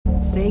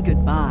Say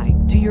goodbye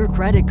to your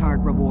credit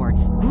card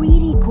rewards.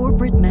 Greedy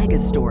corporate mega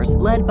stores,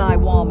 led by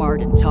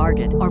Walmart and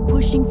Target, are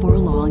pushing for a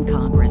law in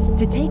Congress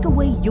to take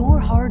away your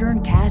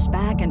hard-earned cash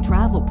back and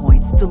travel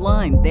points to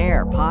line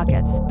their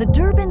pockets. The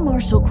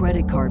Durbin-Marshall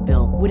credit card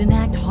bill would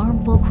enact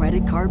harmful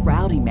credit card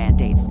routing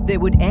mandates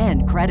that would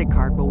end credit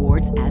card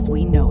rewards as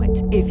we know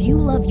it. If you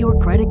love your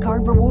credit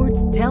card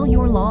rewards, tell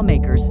your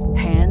lawmakers,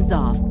 hands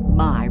off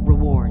my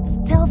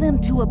rewards. Tell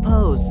them to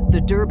oppose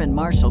the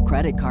Durbin-Marshall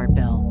credit card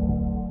bill.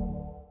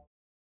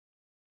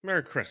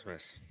 Merry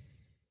Christmas.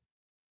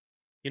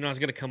 You know, I was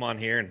going to come on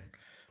here and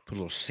put a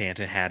little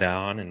Santa hat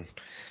on and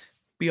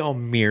be all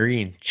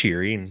merry and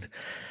cheery and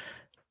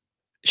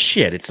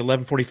shit. It's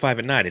 11:45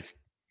 at night. It's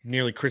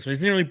nearly Christmas.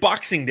 It's nearly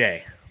Boxing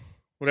Day.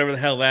 Whatever the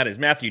hell that is.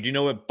 Matthew, do you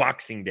know what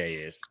Boxing Day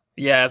is?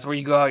 Yeah, it's where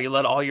you go out, you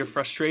let all your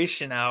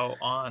frustration out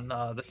on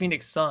the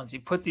Phoenix Suns.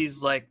 You put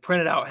these like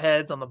printed out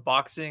heads on the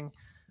boxing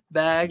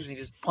bags and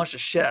you just punch the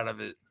shit out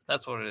of it.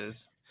 That's what it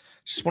is.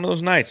 Just one of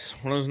those nights.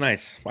 One of those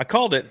nights. I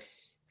called it.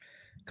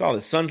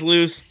 Suns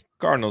lose,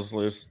 Cardinals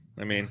lose.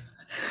 I mean,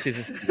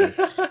 that's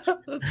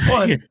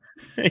fun.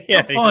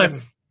 Yeah, fun.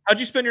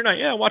 How'd you spend your night?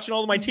 Yeah, watching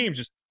all of my teams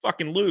just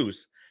fucking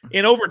lose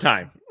in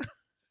overtime.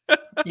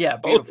 Yeah,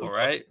 beautiful,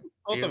 right?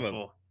 Both beautiful. of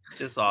them.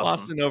 Just awesome.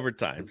 Lost in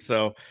overtime.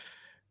 So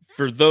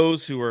for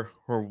those who are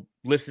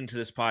listening to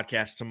this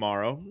podcast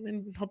tomorrow,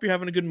 and hope you're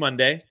having a good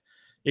Monday.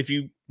 If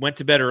you went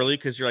to bed early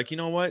because you're like, you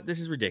know what, this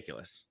is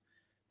ridiculous.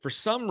 For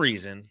some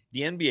reason,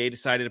 the NBA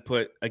decided to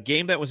put a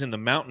game that was in the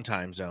Mountain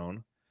Time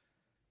Zone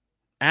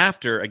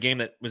after a game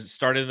that was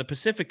started in the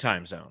Pacific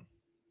Time Zone,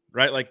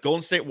 right? Like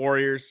Golden State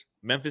Warriors,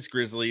 Memphis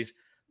Grizzlies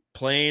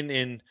playing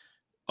in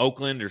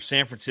Oakland or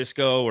San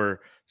Francisco or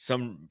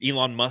some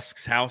Elon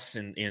Musk's house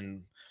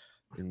in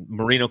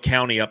Moreno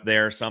County up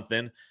there or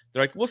something.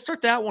 They're like, we'll start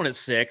that one at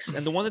 6,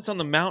 and the one that's on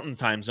the Mountain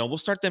Time Zone, we'll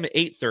start them at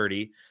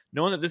 8:30,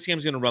 knowing that this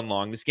game's going to run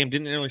long. This game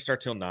didn't really start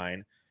till 9.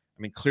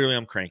 I mean, clearly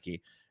I'm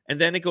cranky. And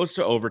then it goes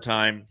to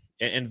overtime,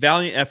 and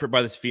valiant effort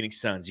by the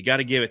Phoenix Suns. You got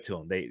to give it to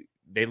them.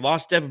 They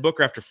lost Devin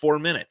Booker after 4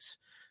 minutes.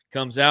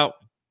 Comes out,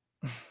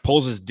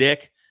 pulls his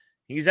dick.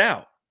 He's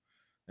out.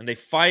 And they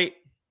fight,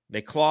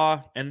 they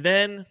claw, and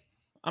then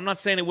I'm not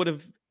saying it would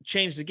have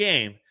changed the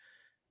game,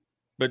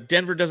 but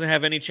Denver doesn't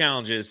have any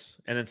challenges,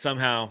 and then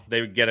somehow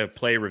they get a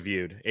play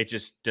reviewed. It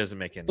just doesn't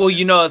make any sense. Well,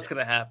 you know that's going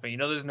to happen. You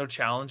know there's no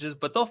challenges,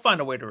 but they'll find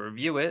a way to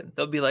review it.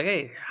 They'll be like,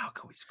 hey, how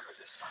can we screw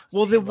this up?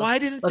 Well, then why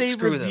didn't they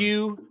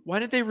review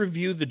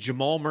the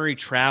Jamal Murray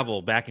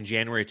travel back in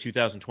January of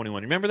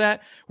 2021? Remember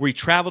that? Where he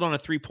traveled on a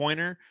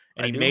three-pointer,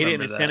 and he made it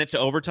and sent it to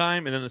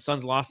overtime, and then the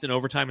Suns lost in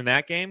overtime in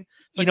that game?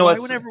 It's like, why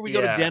whenever we go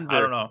to Denver, I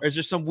don't know. Or is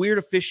there some weird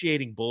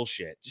officiating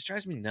bullshit? It just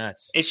drives me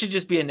nuts. It should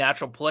just be a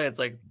natural play. It's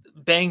like,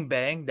 bang,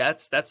 bang,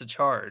 that's a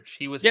charge.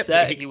 He was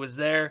set. He was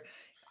there.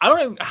 I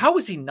don't know. How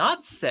was he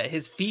not set?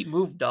 His feet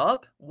moved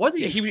up? What are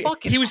you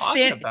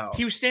talking about?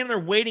 He was standing there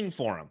waiting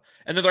for him.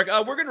 And they're like,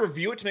 oh, we're going to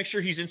review it to make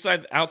sure he's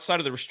outside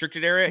of the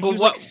restricted area. But he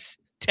was like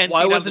 10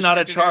 why feet was it not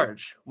a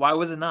charge? Area. Why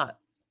was it not?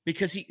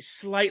 Because he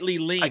slightly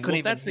leaned. Well,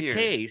 if that's the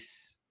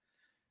case,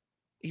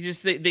 he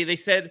just they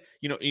said,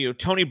 you know,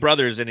 Tony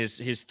Brothers and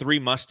his 3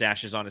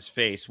 mustaches on his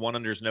face, 1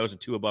 under his nose and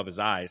 2 above his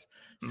eyes,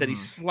 said he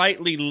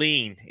slightly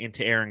leaned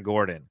into Aaron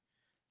Gordon.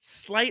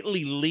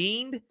 Slightly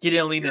leaned. He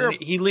didn't lean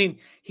in.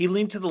 He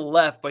leaned to the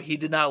left, but he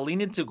did not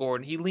lean into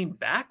Gordon. He leaned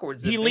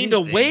backwards. He leaned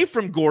away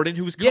from Gordon,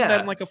 who was coming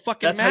at him like a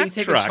fucking That's Mack how you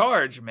take truck. a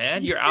charge,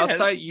 man. You're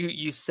outside.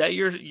 You set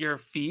your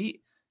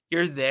feet.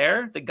 You're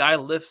there. The guy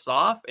lifts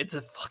off. It's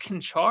a fucking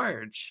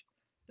charge.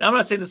 Now, I'm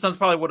not saying the Suns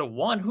probably would have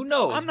won. Who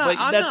knows? I'm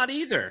not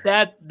either.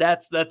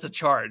 That's a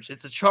charge.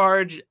 It's a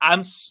charge.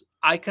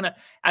 I kind of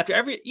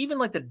after even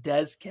like the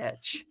Dez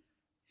catch.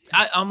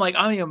 I'm like,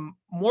 I am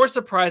more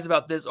surprised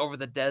about this over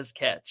the Dez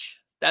catch.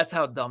 That's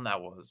how dumb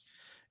that was.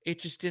 It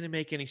just didn't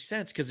make any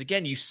sense because,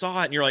 again, you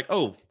saw it and you're like,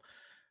 oh,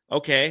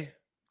 okay,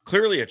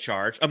 clearly a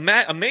charge.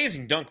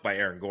 Amazing dunk by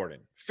Aaron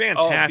Gordon.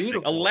 Fantastic.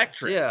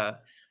 Electric. Yeah.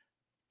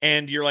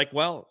 And you're like,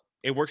 well,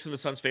 it works in the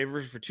Suns'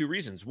 favor for 2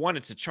 reasons. 1,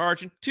 it's a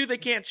charge, and 2, they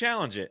can't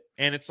challenge it.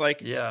 And it's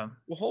like, yeah,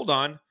 well, hold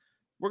on.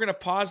 We're going to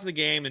pause the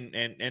game,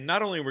 and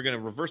not only are we going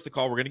to reverse the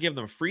call, we're going to give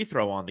them a free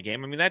throw on the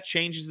game. I mean, that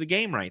changes the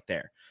game right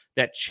there.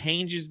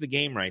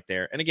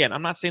 And again,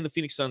 I'm not saying the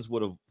Phoenix Suns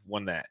would have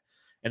won that.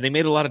 And they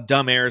made a lot of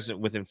dumb errors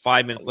within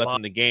 5 minutes left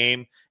in the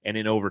game and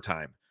in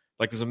overtime.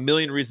 Like, there's a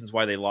million reasons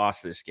why they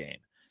lost this game.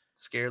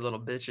 Scared little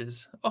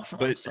bitches. Oh,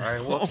 but, I'm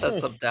sorry. Whoops, that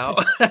slipped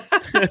out.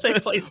 They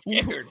play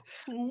scared.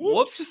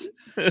 Whoops.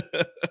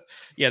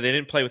 Yeah, they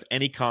didn't play with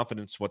any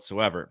confidence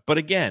whatsoever. But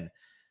again,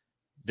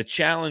 the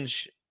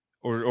challenge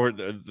or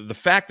the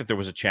fact that there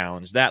was a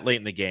challenge that late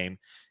in the game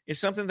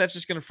is something that's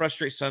just going to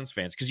frustrate Suns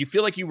fans because you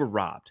feel like you were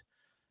robbed.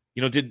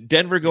 You know, did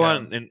Denver go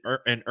out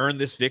and earn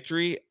this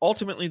victory?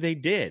 Ultimately, they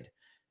did.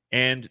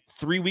 And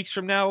 3 weeks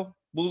from now,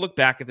 we'll look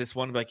back at this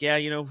one and be like, yeah,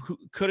 you know, who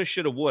coulda,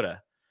 shoulda,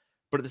 woulda.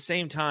 But at the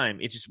same time,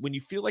 it's just when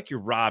you feel like you're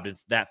robbed in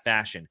that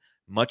fashion,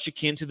 much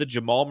akin to the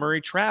Jamal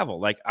Murray travel.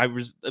 Like, I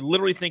was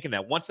literally thinking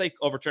that once they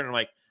overturned, I'm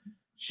like,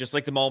 It's just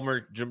like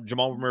the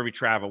Jamal Murray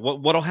travel.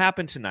 What'll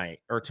happen tonight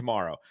or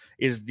tomorrow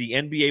is the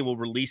NBA will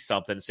release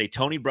something and say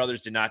Tony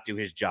Brothers did not do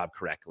his job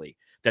correctly,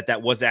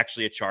 that was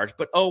actually a charge.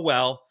 But oh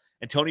well.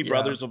 And Tony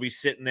Brothers will be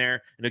sitting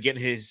there and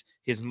getting his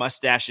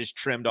mustaches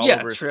trimmed all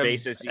over his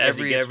face as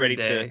he gets ready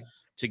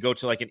to go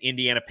to like an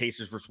Indiana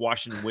Pacers versus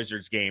Washington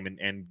Wizards game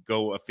and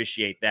go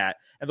officiate that.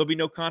 And there'll be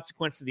no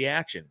consequence to the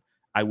action.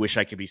 I wish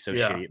I could be so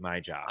shitty at my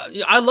job.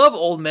 I love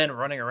old men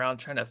running around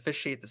trying to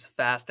officiate this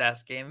fast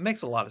ass game. It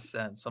makes a lot of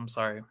sense. I'm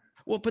sorry.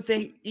 Well, but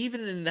they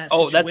even in that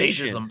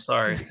situation, that's ageism.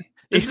 Sorry.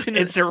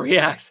 It's a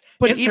reaction.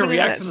 But even in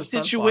that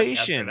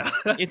situation,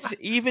 it's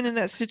even in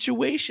that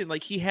situation,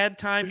 like he had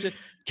time to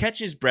catch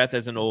his breath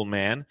as an old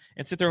man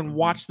and sit there and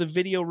watch the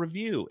video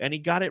review, and he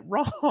got it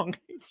wrong.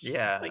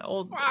 Like,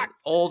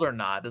 old or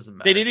not, doesn't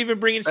matter. They didn't even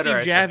bring in Steve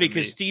Javie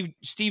because Steve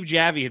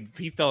Javie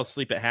he fell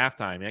asleep at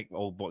halftime. Like,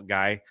 old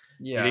guy.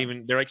 Yeah.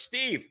 They're like,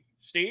 Steve,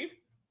 you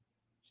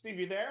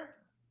there?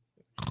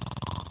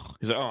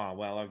 He's like, oh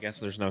well, I guess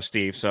there's no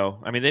Steve. So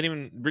I mean, they didn't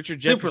even Richard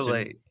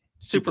Jefferson.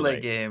 Super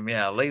late game.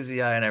 Yeah.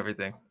 Lazy eye and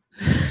everything.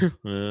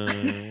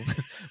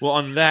 Well,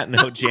 on that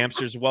note,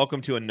 Jamsters,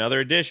 welcome to another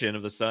edition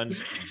of the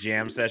Suns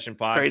Jam Session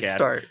Podcast. Great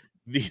start.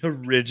 The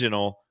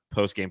original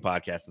post-game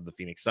podcast of the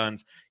Phoenix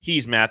Suns.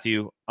 He's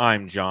Matthew.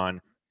 I'm John.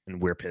 And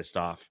we're pissed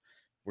off.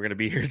 We're going to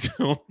be here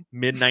till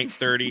midnight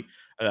 30.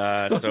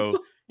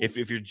 So if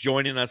you're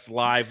joining us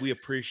live, we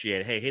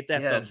appreciate it. Hey, hit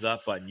that thumbs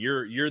up button.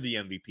 You're the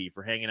MVP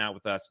for hanging out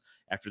with us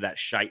after that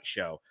shite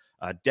show.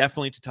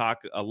 Definitely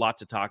a lot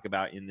to talk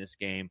about in this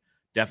game.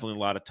 Definitely a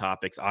lot of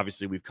topics.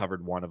 Obviously, we've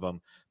covered one of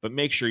them, but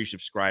make sure you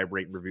subscribe,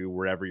 rate, review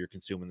wherever you're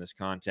consuming this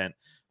content.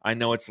 I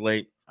know it's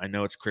late. I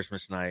know it's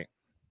Christmas night,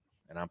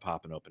 and I'm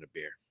popping open a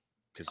beer.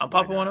 I'm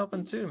popping one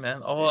open too,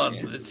 man. Oh,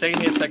 it's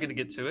taking me a second to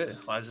get to it.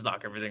 I'll just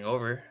knock everything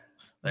over.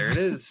 There it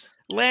is.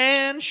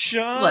 Land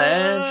shark.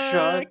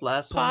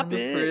 Last one in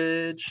the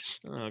fridge.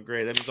 Oh,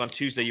 great. That means on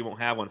Tuesday you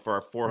won't have one for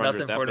our 400th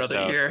episode. Nothing for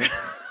another year.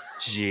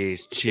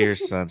 Jeez.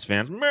 Cheers, Suns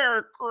fans.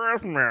 Merry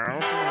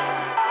Christmas.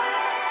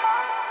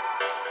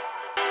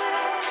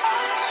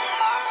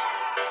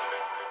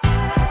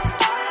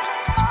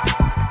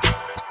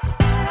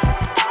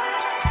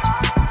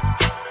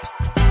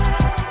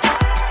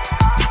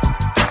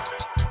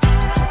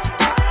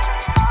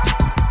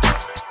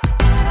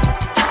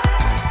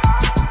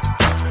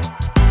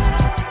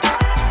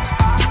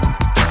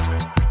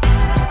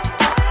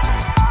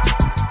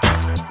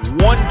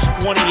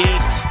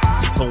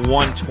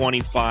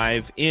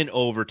 128-125 in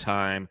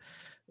overtime.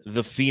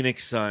 The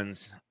Phoenix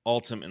Suns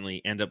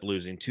ultimately end up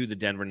losing to the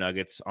Denver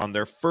Nuggets on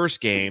their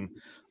first game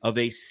of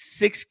a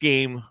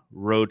 6-game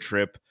road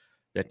trip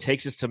that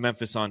takes us to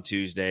Memphis on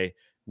Tuesday.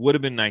 Would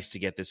have been nice to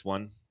get this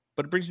one,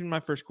 but it brings me to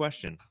my first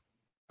question.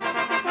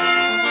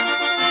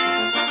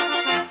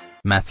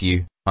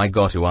 Matthew, I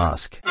got to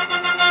ask.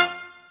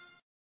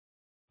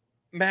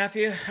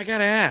 Matthew, I got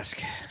to ask.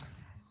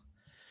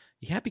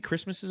 You happy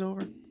Christmas is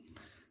over?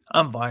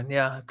 I'm fine.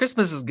 Yeah.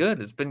 Christmas is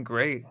good. It's been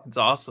great. It's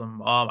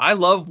awesome. I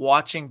love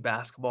watching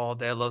basketball all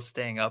day. I love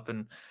staying up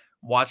and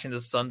watching the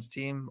Suns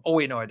team. Oh,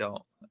 wait, no, I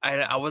don't.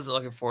 I wasn't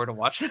looking forward to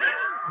watching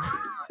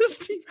this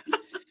team.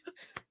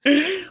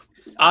 It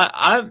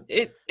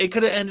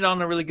could have ended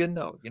on a really good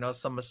note. You know,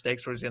 some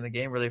mistakes towards the end of the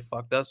game really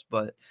fucked us,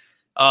 but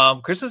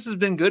Christmas has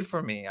been good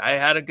for me. I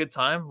had a good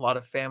time, a lot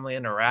of family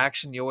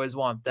interaction. You always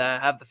want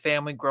that. Have the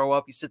family grow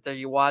up. You sit there,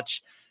 you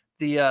watch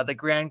the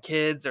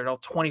grandkids are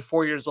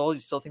 24 years old. You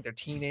still think they're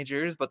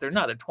teenagers, but they're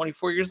not. They're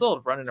 24 years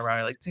old running around.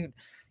 You're like, dude,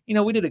 you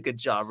know, we did a good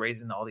job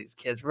raising all these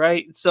kids,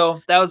 right? So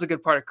that was a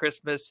good part of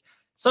Christmas.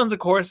 Suns, of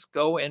course,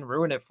 go and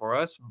ruin it for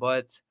us,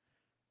 but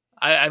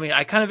I mean,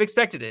 I kind of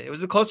expected it. It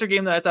was a closer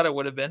game than I thought it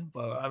would have been.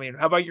 But I mean,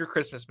 how about your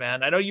Christmas,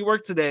 man? I know you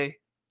worked today,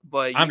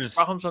 but you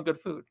brought home some good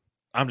food.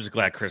 I'm just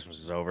glad Christmas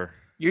is over.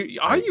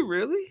 Are you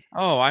really?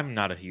 Oh, I'm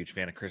not a huge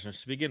fan of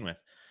Christmas to begin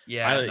with.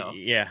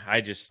 Yeah,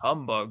 I just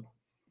humbug.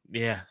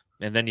 Yeah.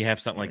 And then you have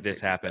something like this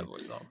happen.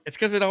 It's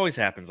because it always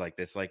happens like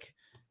this. Like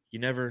you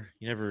never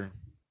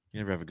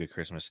have a good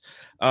Christmas.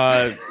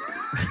 Sorry,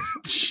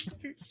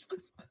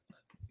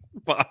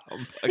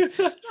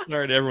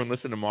 everyone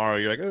listen tomorrow.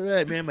 You're like, all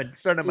right, man, I'm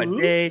starting my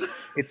day.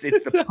 It's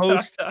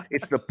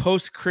the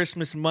post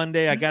Christmas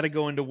Monday. I got to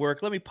go into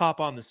work. Let me pop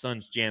on the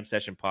Suns Jam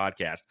Session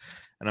podcast,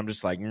 and I'm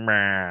just like,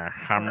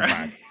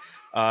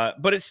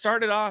 but it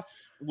started off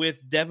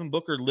with Devin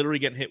Booker literally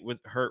getting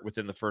hurt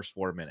within the first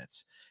 4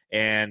 minutes.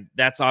 And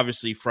that's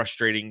obviously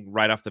frustrating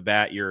right off the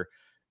bat. You're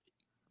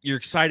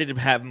excited to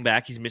have him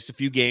back. He's missed a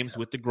few games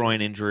with the groin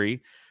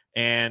injury.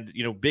 And,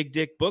 you know, Big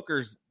Dick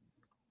Booker's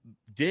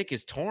dick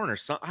is torn or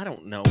something. I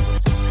don't know.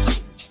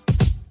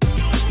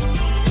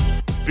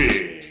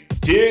 Big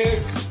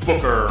Dick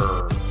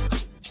Booker.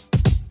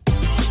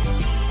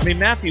 I mean,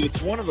 Matthew,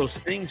 it's one of those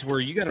things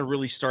where you got to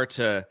really start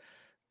to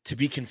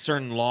be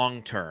concerned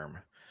long term,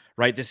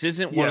 right? This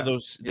isn't one of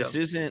those. This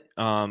isn't.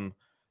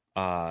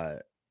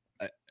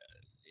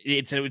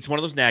 It's one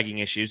of those nagging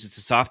issues. It's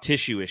a soft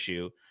tissue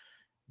issue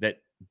that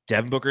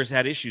Devin Booker's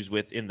had issues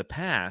with in the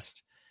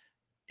past,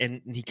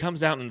 and he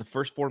comes out in the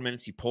first 4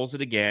 minutes. He pulls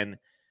it again.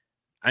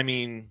 I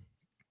mean,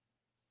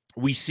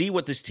 we see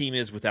what this team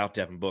is without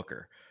Devin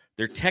Booker.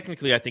 They're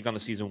technically, I think, on the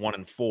season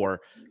 1-4,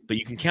 but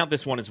you can count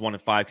this one as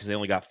 1-5 because they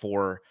only got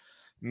 4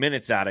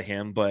 minutes out of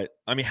him. But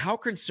I mean, how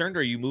concerned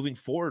are you moving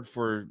forward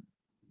for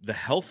the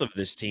health of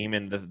this team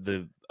and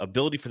the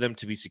ability for them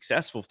to be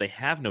successful if they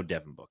have no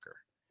Devin Booker?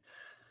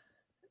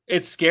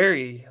 It's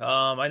scary.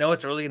 I know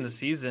it's early in the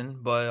season,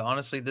 but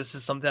honestly, this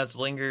is something that's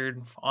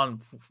lingered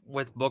on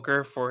with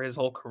Booker for his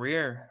whole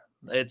career.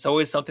 It's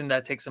always something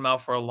that takes him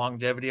out for a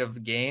longevity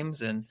of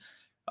games, and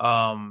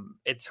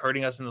it's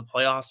hurting us in the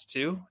playoffs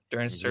too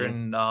during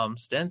certain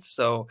stints.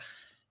 So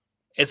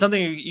it's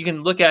something you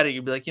can look at it.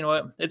 You'd be like, you know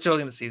what? It's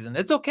early in the season.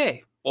 It's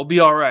okay. We'll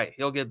be all right.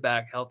 He'll get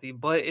back healthy.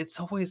 But it's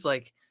always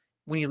like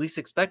when you least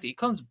expect it, he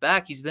comes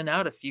back. He's been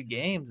out a few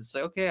games. It's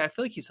like, okay, I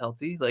feel like he's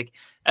healthy. Like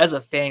as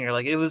a fan, you're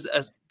like, it was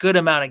a good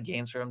amount of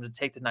games for him to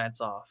take the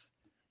nights off.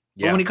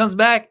 Yeah. But when he comes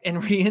back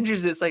and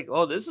re-injures it, it's like,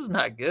 oh, this is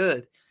not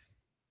good.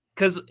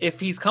 Because if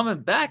he's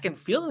coming back and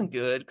feeling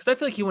good, because I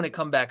feel like he wouldn't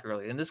come back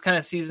early. In this kind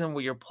of season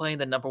where you're playing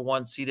the number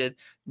 1 seeded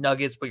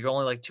Nuggets, but you're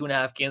only like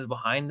 2.5 games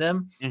behind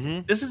them,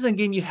 this is a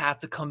game you have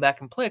to come back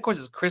and play. Of course,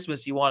 it's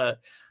Christmas. You want to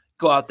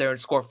go out there and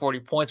score 40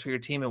 points for your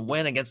team and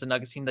win against the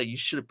Nuggets team that you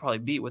should have probably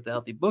beat with a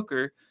healthy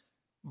Booker.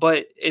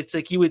 But it's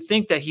like you would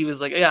think that he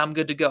was like, yeah, I'm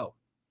good to go.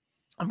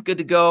 I'm good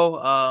to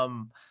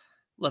go.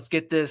 Let's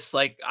get this.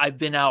 Like, I've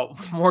been out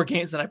more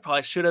games than I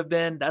probably should have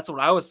been. That's what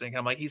I was thinking.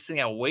 I'm like, he's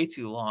sitting out way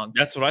too long.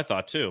 That's what I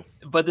thought too.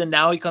 But then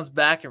now he comes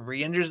back and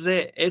re-injures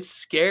it. It's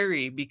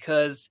scary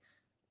because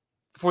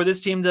for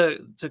this team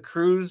to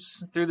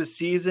cruise through the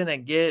season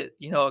and get,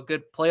 a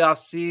good playoff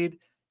seed,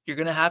 you're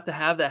going to have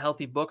that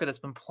healthy Booker that's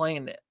been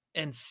playing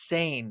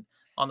insane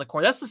on the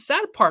court. That's the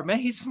sad part, man.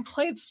 He's been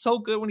playing so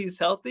good when he's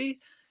healthy.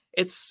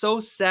 It's so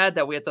sad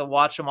that we have to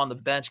watch him on the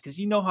bench because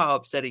you know how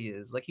upset he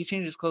is. Like he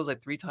changed his clothes like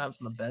 3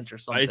 times on the bench or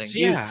something. I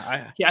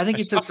think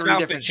he took 3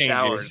 different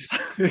showers.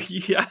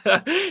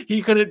 Yeah,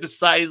 he couldn't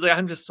decide. He's like,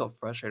 I'm just so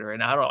frustrated right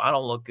now. I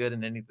don't look good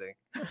in anything.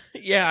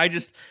 Yeah, I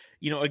just,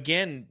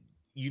 again,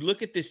 you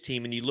look at this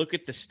team and you look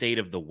at the state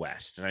of the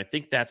West, and I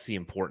think that's the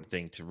important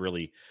thing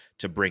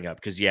to bring up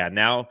because,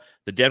 now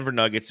the Denver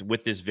Nuggets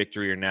with this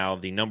victory are now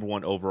the number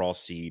 1 overall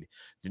seed.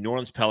 The New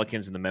Orleans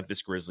Pelicans and the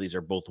Memphis Grizzlies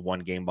are both 1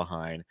 game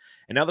behind,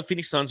 and now the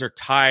Phoenix Suns are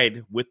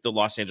tied with the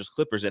Los Angeles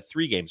Clippers at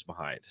 3 games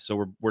behind.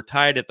 So we're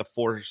tied at the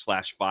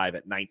 4/5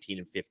 at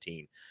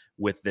 19-15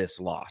 with this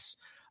loss,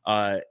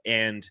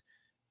 and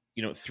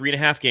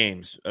 3.5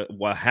 games,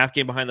 a half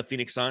game behind the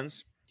Phoenix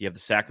Suns. You have the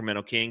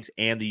Sacramento Kings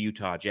and the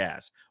Utah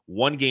Jazz.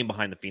 1 game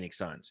behind the Phoenix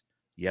Suns.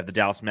 You have the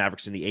Dallas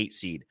Mavericks in the 8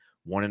 seed.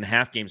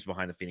 1.5 games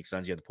behind the Phoenix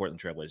Suns. You have the Portland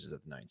Trailblazers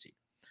at the 9 seed.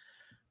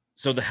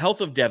 So the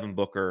health of Devin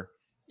Booker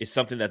is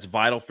something that's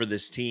vital for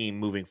this team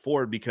moving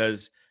forward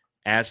because,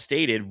 as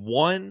stated,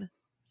 1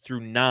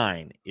 through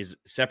 9 is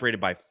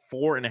separated by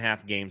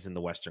 4.5 games in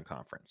the Western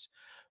Conference.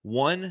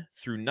 1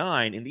 through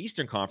 9 in the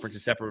Eastern Conference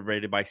is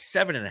separated by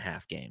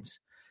 7.5 games.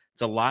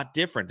 It's a lot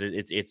different.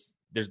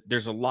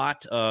 There's a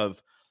lot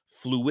of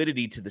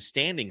fluidity to the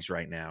standings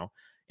right now.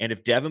 And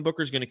if Devin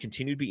Booker is going to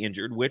continue to be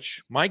injured, which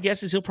my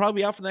guess is he'll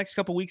probably be out for the next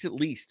couple of weeks at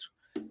least.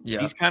 Yeah.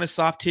 These kind of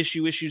soft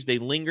tissue issues, they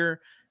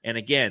linger. And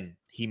again,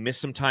 he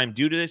missed some time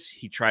due to this.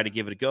 He tried to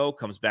give it a go,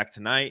 comes back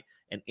tonight,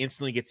 and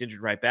instantly gets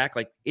injured right back.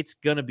 Like, it's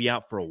going to be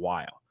out for a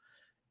while.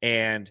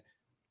 And,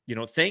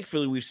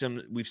 thankfully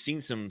we've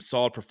seen some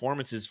solid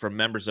performances from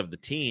members of the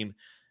team,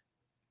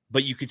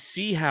 but you could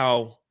see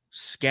how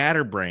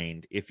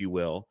scatterbrained, if you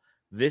will,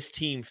 this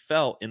team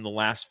felt in the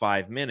last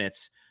 5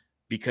 minutes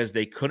because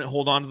they couldn't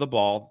hold on to the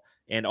ball.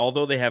 And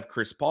although they have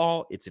Chris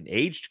Paul, it's an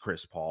aged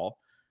Chris Paul,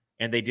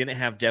 and they didn't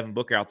have Devin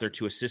Booker out there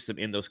to assist them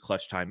in those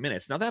clutch time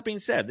minutes. Now, that being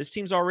said, this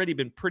team's already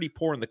been pretty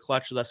poor in the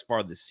clutch thus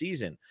far this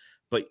season,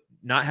 but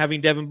not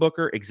having Devin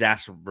Booker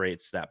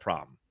exacerbates that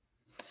problem.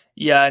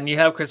 Yeah, and you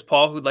have Chris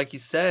Paul, who, like you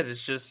said,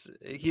 is just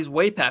he's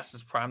way past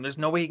his prime. There's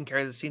no way he can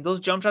carry this team. Those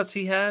jump shots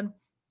he had,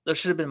 those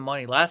should have been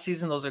money. Last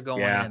season, those are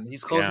going in.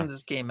 He's closing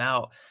this game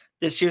out.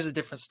 This year's a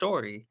different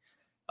story.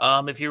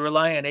 If you're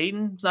relying on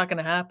Ayton, it's not going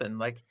to happen.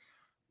 Like,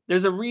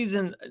 there's a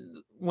reason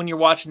when you're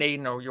watching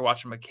Ayton or you're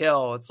watching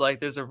Mikal, it's like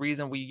there's a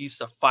reason we used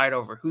to fight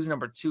over who's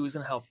number 2, who's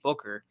going to help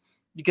Booker,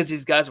 because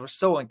these guys were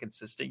so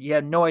inconsistent. You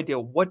had no idea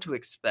what to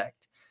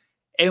expect.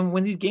 And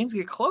when these games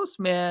get close,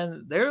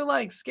 man, they're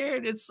like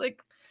scared. It's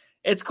like,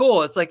 it's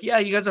cool. It's like, yeah,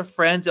 you guys are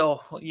friends.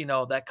 Oh,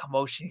 that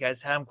commotion you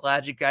guys had. I'm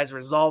glad you guys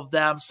resolved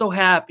that. I'm so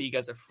happy you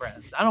guys are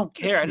friends. I don't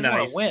care. I just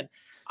want to win.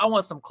 I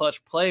want some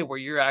clutch play where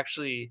you're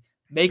actually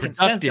making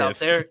sense out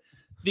there,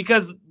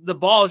 because the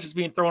ball is just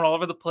being thrown all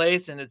over the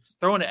place and it's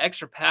throwing an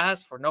extra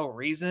pass for no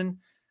reason.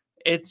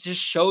 It just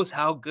shows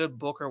how good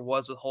Booker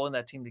was with holding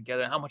that team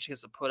together and how much he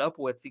has to put up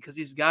with, because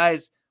these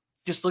guys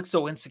just look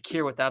so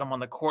insecure without him on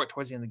the court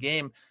towards the end of the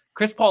game.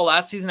 Chris Paul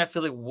last season, I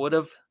feel like would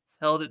have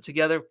held it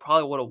together,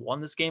 probably would have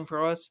won this game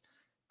for us,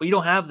 but you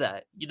don't have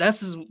that.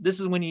 This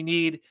is when you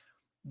need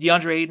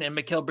DeAndre Ayton and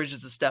Mikal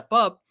Bridges to step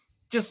up.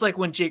 Just like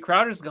when Jay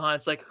Crowder's gone,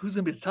 it's like, who's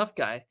going to be the tough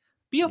guy?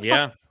 Be a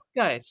fucking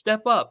guy.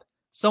 Step up.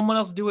 Someone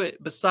else do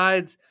it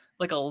besides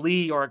like a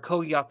Lee or a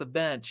Kogi off the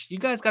bench. You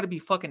guys got to be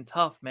fucking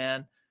tough,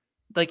 man.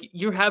 Like,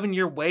 you're having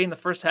your way in the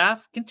first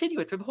half. Continue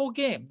it through the whole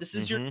game. This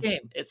is your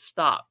game. It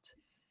stopped.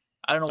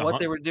 I don't know what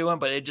they were doing,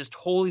 but it just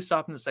totally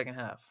stopped in the second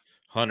half.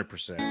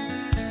 100%.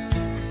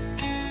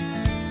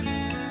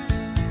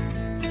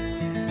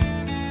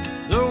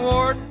 The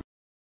Warden.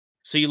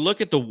 So you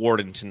look at the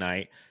Warden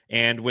tonight,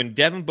 and when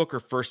Devin Booker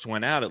first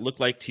went out, it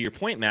looked like, to your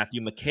point,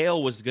 Matthew,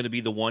 Mikal was going to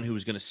be the one who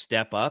was going to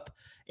step up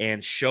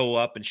and show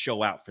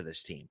out for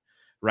this team,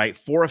 right?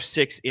 4 of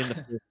 6 in the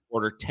first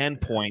quarter, 10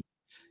 points.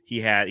 He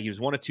was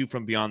 1 of 2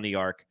 from beyond the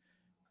arc.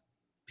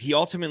 He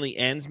ultimately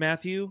ends,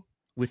 Matthew,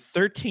 with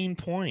 13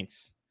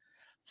 points.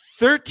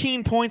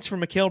 13 points for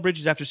Mikal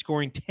Bridges after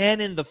scoring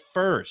 10 in the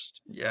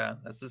first. Yeah,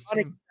 that's his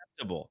team.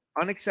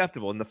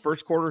 Unacceptable. In the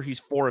first quarter, he's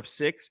 4 of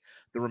 6.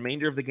 The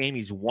remainder of the game,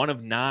 he's 1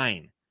 of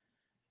 9.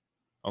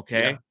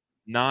 Okay? Yeah.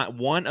 Not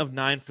 1 of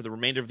 9 for the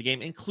remainder of the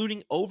game,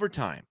 including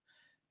overtime.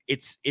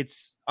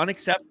 It's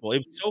unacceptable.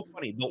 It was so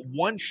funny. The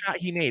one shot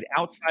he made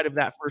outside of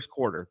that first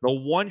quarter, the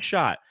one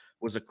shot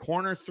was a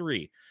corner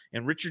 3.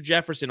 And Richard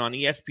Jefferson on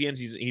ESPN,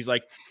 he's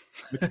like,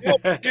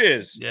 Mikal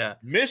Bridges, Yeah.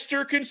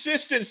 Mr.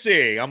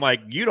 Consistency. I'm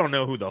like, you don't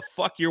know who the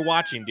fuck you're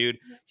watching, dude.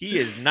 He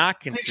is not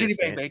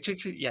consistent.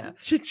 Yeah.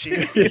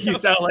 You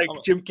sound like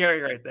Jim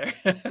Carrey right there.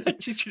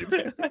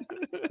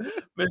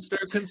 Mr.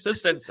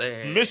 Consistency.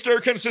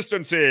 Mr.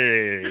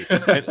 Consistency.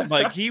 And,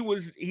 like,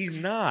 he's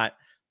not.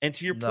 And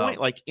to your point,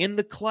 like, in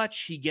the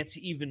clutch, he gets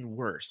even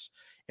worse.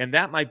 And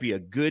that might be a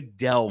good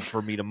delve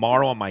for me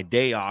tomorrow on my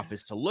day off,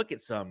 is to look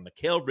at some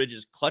Mikal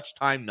Bridges clutch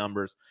time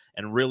numbers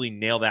and really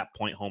nail that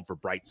point home for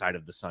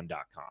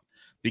brightsideofthesun.com,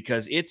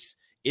 because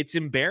it's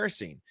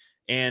embarrassing.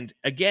 And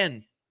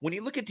again, when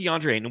you look at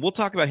DeAndre Ayton, and we'll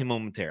talk about him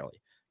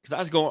momentarily,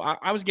 because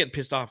I was getting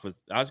pissed off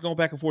I was going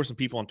back and forth with some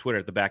people on Twitter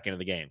at the back end of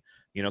the game,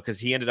 because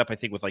he ended up, I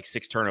think, with like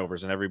 6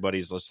 turnovers, and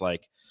everybody's just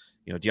like,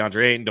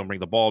 DeAndre Ayton, don't bring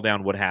the ball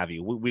down, what have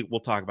you. We'll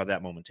talk about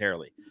that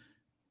momentarily.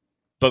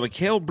 But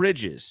Mikal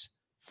Bridges,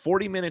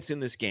 40 minutes in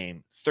this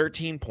game,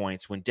 13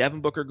 points. When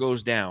Devin Booker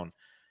goes down,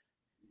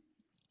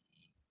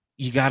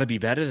 you got to be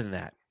better than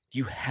that.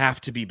 You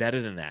have to be better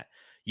than that.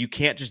 You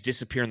can't just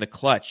disappear in the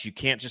clutch. You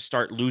can't just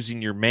start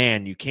losing your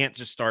man. You can't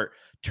just start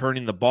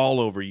turning the ball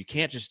over. You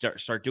can't just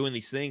start doing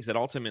these things that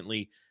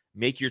ultimately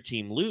make your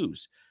team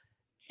lose.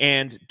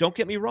 And don't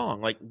get me wrong,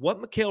 like,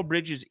 what Mikal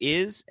Bridges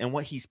is and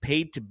what he's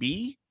paid to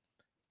be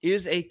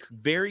is a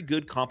very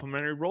good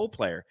complementary role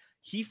player.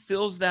 He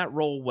fills that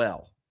role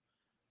well.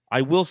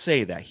 I will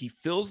say that he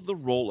fills the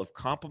role of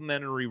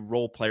complementary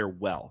role player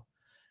well.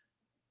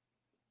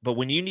 But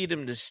when you need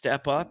him to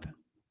step up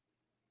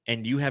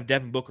and you have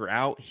Devin Booker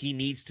out, he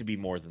needs to be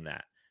more than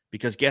that.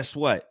 Because guess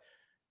what?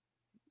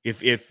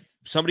 If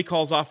somebody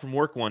calls off from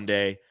work one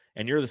day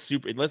and you're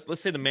the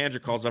let's say the manager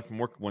calls off from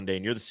work one day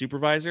and you're the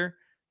supervisor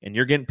and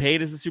you're getting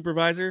paid as a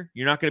supervisor,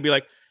 you're not going to be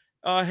like,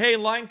 hey,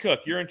 line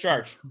cook, you're in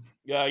charge.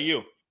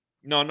 You.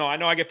 No, I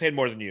know I get paid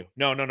more than you.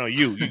 No,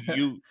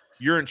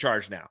 you're in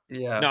charge now.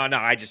 Yeah. No,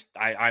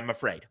 I'm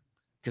afraid,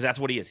 because that's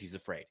what he is. He's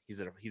afraid. He's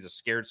a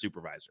scared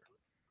supervisor.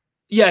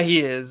 Yeah,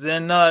 he is.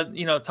 And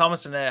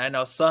Thomas and I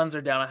know Suns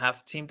are down a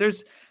half a team.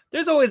 There's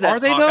always that. Are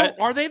they talk.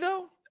 though? Are they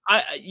though?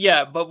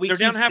 Yeah, but they're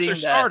down half their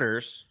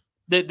starters.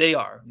 They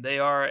are,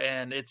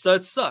 and it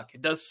does suck.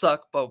 It does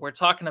suck. But we're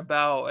talking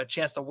about a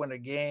chance to win a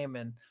game,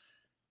 and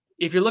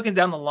if you're looking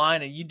down the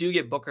line and you do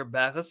get Booker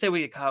back, let's say we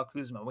get Kyle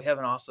Kuzma, we have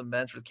an awesome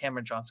bench with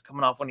Cameron Johnson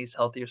coming off when he's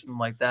healthy or something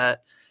like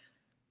that.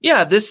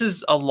 Yeah, this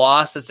is a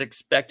loss that's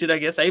expected, I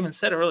guess. I even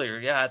said earlier,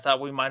 I thought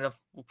we're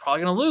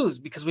probably going to lose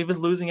because we've been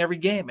losing every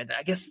game. And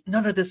I guess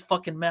none of this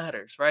fucking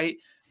matters, right?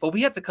 But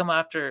we have to come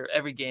after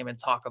every game and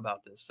talk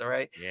about this, all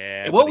right?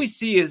 Yeah. And what we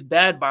see is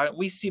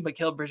we see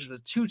Mikal Bridges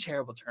with 2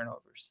 terrible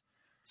turnovers.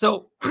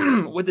 So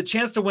with the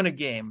chance to win a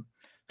game,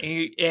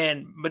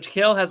 and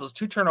Mikal has those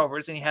 2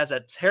 turnovers, and he has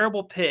that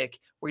terrible pick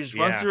where he just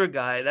runs through a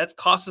guy. That's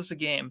cost us a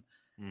game.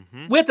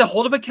 Mm-hmm. We have to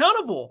hold him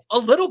accountable a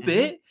little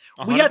bit.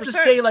 100%. We have to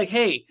say, like,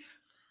 hey,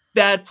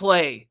 bad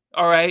play.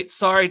 All right.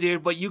 Sorry,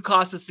 dude, but you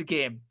cost us the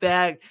game.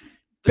 Bad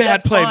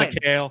play,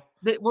 Mikal.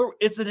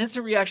 It's an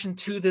instant reaction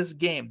to this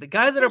game. The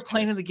guys that are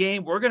playing in the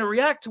game, we're going to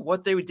react to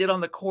what they did on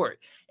the court,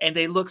 and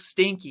they look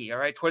stinky. All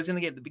right. Towards the end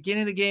of the game, the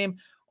beginning of the game,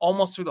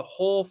 almost through the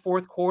whole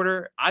fourth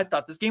quarter, I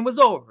thought this game was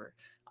over.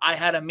 I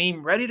had a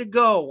meme ready to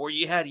go where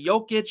you had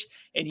Jokic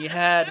and you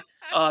had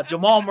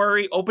Jamal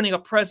Murray opening a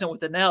present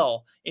with an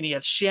L, and he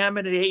had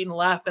Shaman and Ayton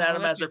laughing at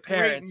him as their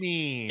parents.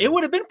 It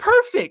would have been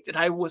perfect. And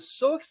I was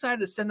so excited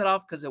to send it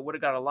off because it would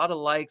have got a lot of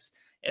likes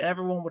and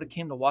everyone would have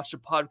came to watch the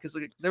pod because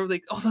they were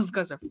like, oh, those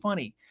guys are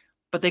funny.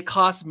 But they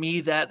cost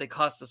me that. They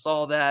cost us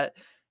all that.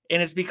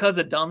 And it's because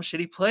of dumb,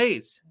 shitty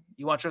plays.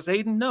 You want to trust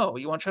Ayton? No.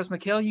 You want to trust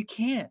Mikal? You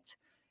can't.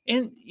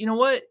 And you know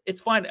what?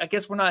 It's fine. I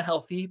guess we're not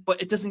healthy,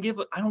 but I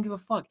don't give a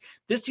fuck.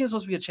 This team is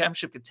supposed to be a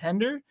championship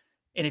contender.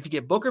 And if you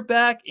get Booker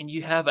back and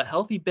you have a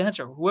healthy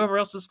bench or whoever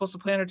else is supposed to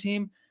play on our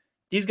team,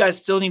 these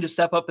guys still need to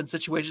step up in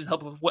situations,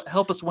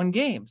 help us win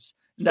games.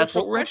 And that's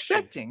what we're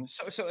expecting.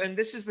 So, and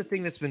this is the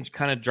thing that's been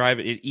kind of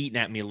eating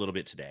at me a little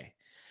bit today.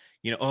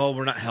 oh,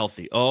 we're not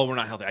healthy. Oh, we're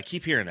not healthy. I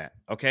keep hearing that.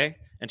 Okay.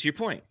 And to your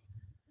point,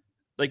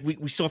 like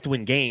we still have to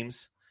win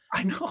games.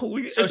 I know.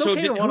 It's So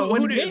okay to want to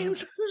win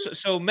games.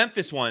 So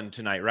Memphis won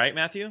tonight, right,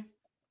 Matthew?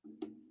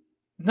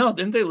 No,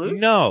 didn't they lose?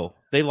 No,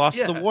 they lost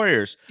to the Yeah,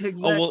 Warriors.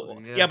 exactly. Oh,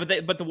 well, yeah,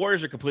 but the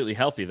Warriors are completely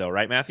healthy though,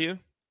 right, Matthew?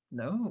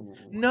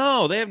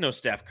 No, they have no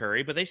Steph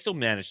Curry, but they still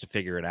managed to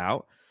figure it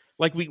out.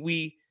 Like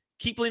we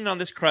keep leaning on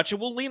this crutch, and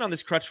we'll lean on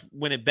this crutch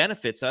when it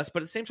benefits us.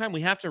 But at the same time,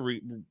 we have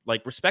to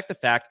respect the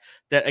fact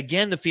that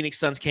again, the Phoenix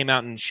Suns came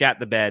out and shat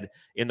the bed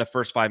in the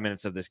first 5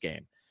 minutes of this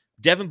game.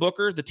 Devin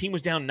Booker, the team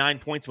was down 9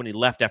 points when he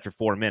left after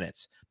 4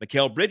 minutes.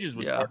 Mikal Bridges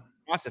was part of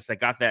the process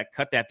that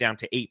cut that down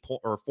to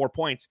 4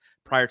 points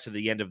prior to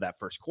the end of that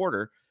first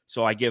quarter.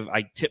 So I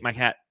tip my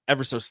hat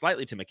ever so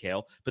slightly to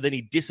Mikal, but then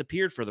he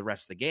disappeared for the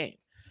rest of the game.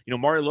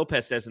 Mario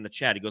Lopez says in the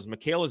chat, he goes,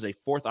 Mikal is a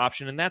 4th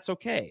option, and that's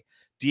okay.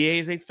 DA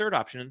is a 3rd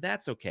option, and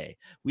that's okay.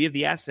 We have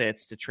the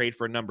assets to trade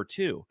for a number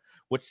 2.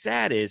 What's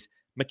sad is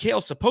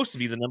Mikal's supposed to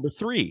be the number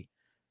 3.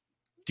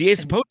 DA is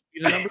supposed to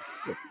be the number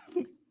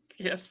 2.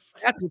 Yes.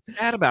 That's what's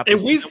sad about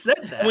this. And we've said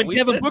that. When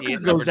Devin Booker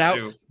goes out,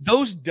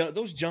 those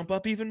jump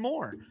up even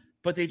more.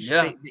 But they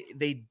just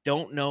they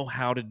don't know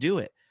how to do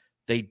it.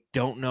 They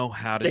don't know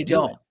how to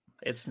do it.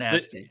 It's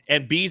nasty.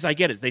 And Bees, I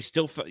get it. They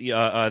still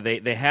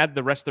they had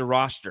the rest of the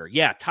roster.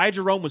 Yeah, Ty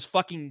Jerome was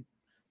fucking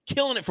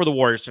killing it for the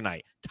Warriors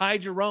tonight. Ty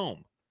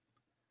Jerome.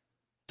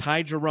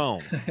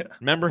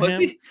 Remember him?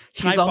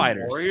 He's on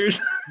Fighters.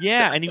 Warriors.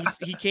 Yeah, and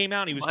he came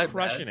out and he was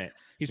crushing it.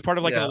 He's part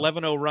of like an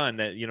 11-0 run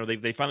that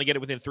they finally get it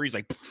within 3. He's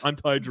like, I'm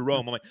Ty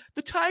Jerome. I'm like,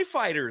 the TIE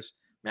Fighters.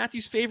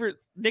 Matthew's favorite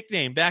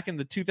nickname back in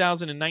the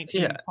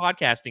 2019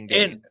 podcasting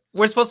days. And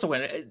we're supposed to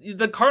win.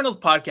 The Cardinals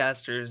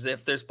podcasters,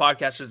 if there's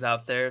podcasters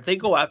out there, they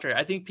go after it.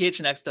 I think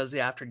PHNX does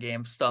the after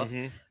game stuff.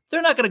 Mm-hmm.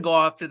 They're not going to go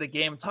after the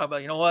game and talk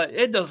about,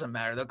 it doesn't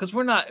matter though, because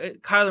we're not,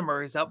 Kyler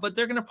Murray's out, but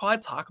they're going to probably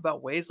talk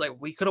about ways like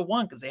we could have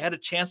won because they had a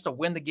chance to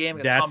win the game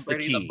against Tom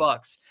Brady and the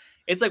Bucs.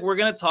 It's like we're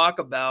going to talk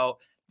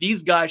about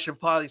these guys should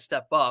probably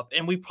step up,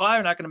 and we probably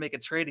are not going to make a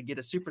trade to get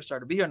a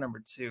superstar to be our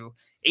number 2.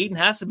 Aiden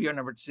has to be our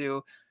number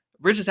 2.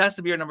 Bridges has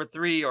to be our number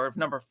 3 or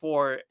number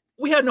 4.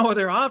 We have no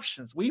other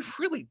options. We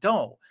really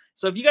don't.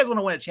 So if you guys want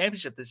to win a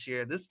championship this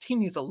year, this team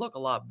needs to look a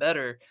lot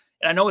better.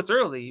 And I know it's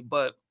early,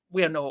 but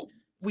we have no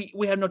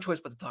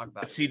choice but to talk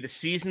about it. See, the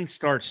season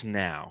starts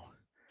now.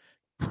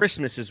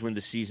 Christmas is when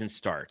the season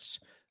starts.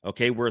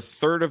 Okay, we're a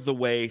third of the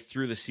way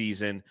through the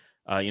season.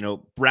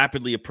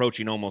 Rapidly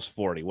approaching almost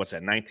 40. What's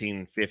that?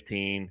 19,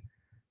 15.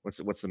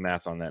 What's the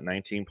math on that?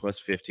 19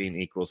 plus 15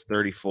 equals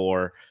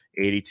 34.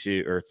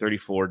 82 or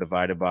 34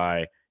 divided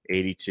by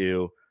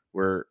 82.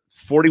 We're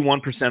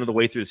 41% of the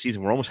way through the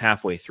season. We're almost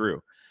halfway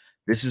through.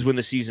 This is when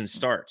the season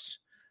starts.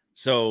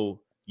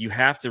 So you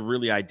have to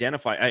really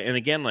identify. And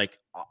again, like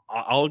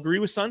I'll agree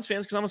with Suns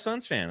fans because I'm a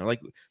Suns fan. Like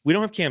we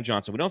don't have Cam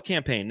Johnson. We don't have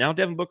Cam Payne. Now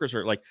Devin Booker's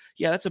hurt. Like,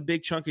 yeah, that's a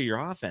big chunk of your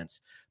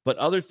offense. But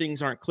other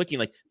things aren't clicking.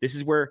 Like this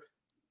is where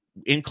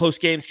in close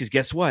games, because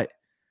guess what?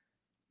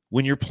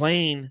 When you're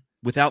playing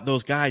without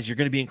those guys, you're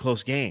going to be in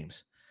close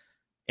games.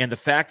 And the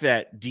fact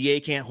that DA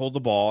can't hold the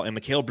ball and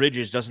Mikal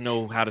Bridges doesn't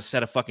know how to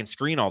set a fucking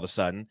screen all of a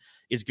sudden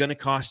is going to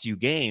cost you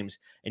games.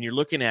 And you're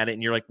looking at it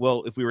and you're like,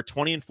 well, if we were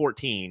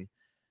 20-14,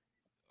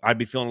 I'd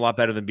be feeling a lot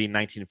better than being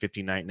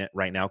 19-15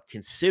 right now,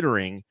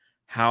 considering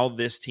how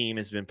this team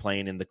has been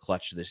playing in the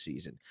clutch this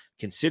season,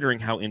 considering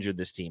how injured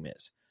this team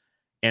is.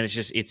 And it's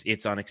just,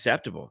 it's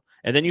unacceptable.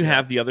 And then you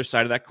have the other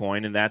side of that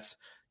coin, and that's,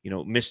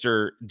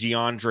 Mr.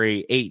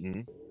 DeAndre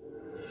Ayton.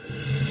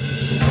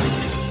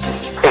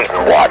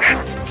 Watch.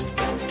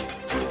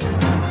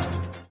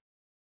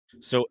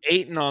 So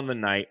Ayton on the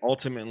night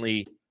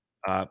ultimately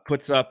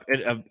puts up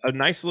a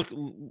nice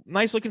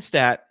looking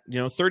stat.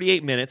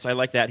 38 minutes. I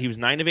like that. He was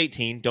 9 of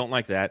 18. Don't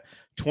like that.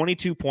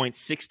 22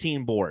 points,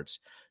 16 boards,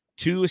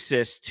 2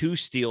 assists, 2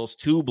 steals,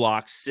 2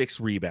 blocks,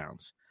 6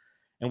 rebounds.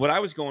 And what I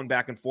was going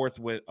back and forth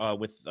with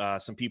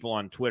some people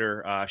on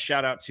Twitter.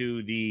 Shout out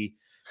to the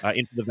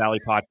Into the Valley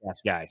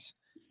podcast guys.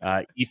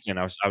 Ethan,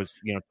 I was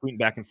tweeting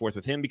back and forth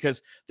with him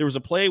because there was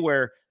a play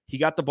where he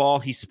got the ball,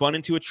 he spun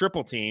into a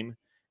triple team,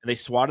 and they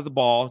swatted the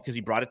ball because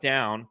he brought it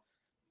down,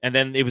 and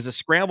then it was a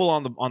scramble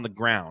on the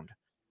ground,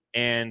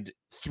 and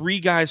 3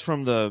 guys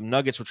from the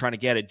Nuggets were trying to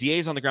get it.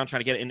 DA's on the ground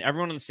trying to get it, and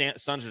everyone in the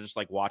Suns are just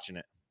like watching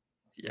it.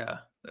 Yeah,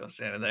 they were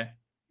standing there.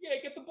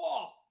 Yeah, get the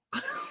ball.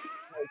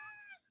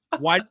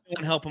 Why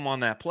didn't help him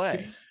on that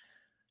play?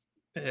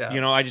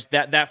 Yeah. I just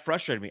that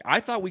frustrated me. I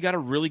thought we got a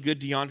really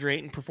good DeAndre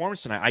Ayton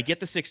performance tonight. I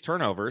get the 6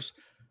 turnovers,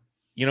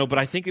 but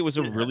I think it was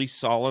a really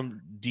solid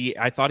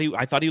I thought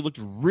he looked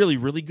really,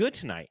 really good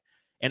tonight.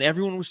 And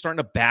everyone was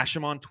starting to bash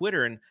him on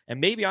Twitter. And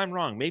maybe I'm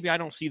wrong. Maybe I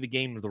don't see the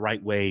game the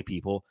right way,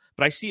 people.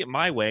 But I see it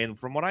my way. And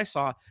from what I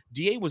saw,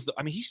 DA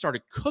he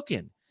started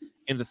cooking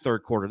in the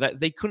third quarter. That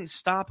they couldn't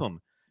stop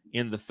him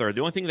in the third.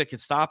 The only thing that could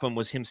stop him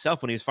was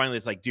himself when he was finally,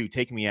 it's like, dude,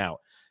 take me out.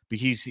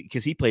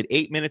 Because he played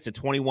 8 minutes and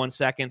 21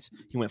 seconds.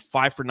 He went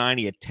 5 for 9.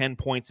 He had 10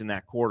 points in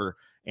that quarter.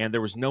 And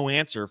there was no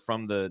answer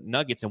from the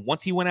Nuggets. And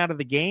once he went out of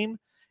the game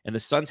and the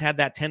Suns had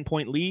that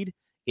 10-point lead,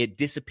 it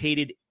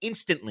dissipated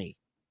instantly.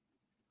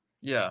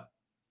 Yeah.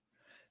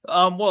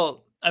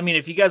 Well, I mean,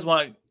 if you guys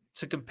want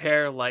to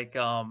compare like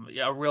a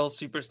real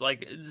super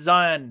like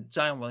Zion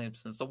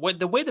Williamson, so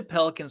the way the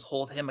Pelicans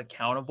hold him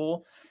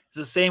accountable is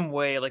the same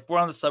way. Like we're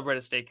on the subreddit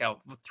stakeout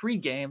with 3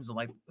 games and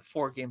like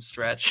 4-game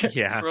stretch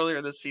Yeah.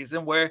 earlier this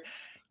season where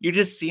you're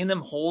just seeing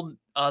them hold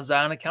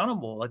Zion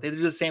accountable. Like they do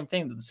the same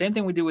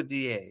thing we do with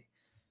DA.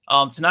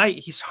 Tonight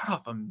he started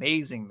off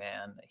amazing,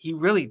 man. He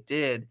really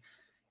did,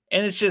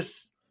 and it's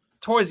just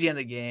towards the end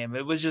of the game,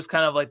 it was just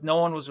kind of like no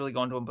one was really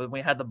going to him, but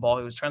when he had the ball,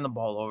 he was turning the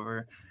ball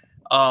over.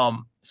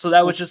 So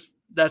that's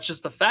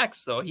just the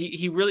facts, though.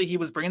 He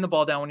was bringing the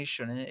ball down when he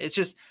shouldn't. It's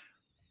just,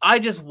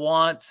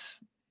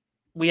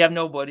 we have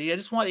nobody. I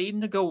just want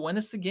Ayton to go win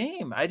us the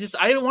game. I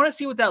don't want to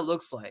see what that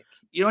looks like.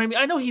 You know what I mean?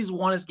 I know he's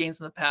won his games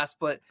in the past,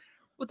 but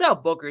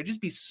without Booker, it'd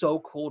just be so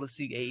cool to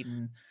see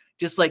Ayton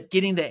just like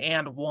getting the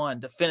and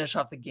one to finish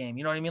off the game.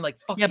 You know what I mean? Like,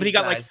 fuck yeah, but he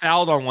got guys. like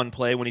fouled on one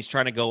play when he's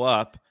trying to go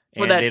up.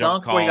 For that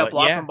dunk where he got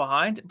blocked from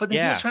behind. But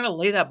then he was trying to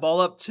lay that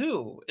ball up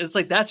too. It's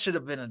like that should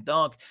have been a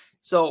dunk.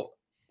 So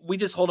we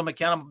just hold him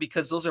accountable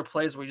because those are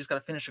plays where you just got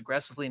to finish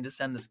aggressively and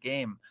just end this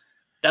game.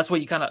 That's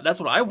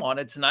what I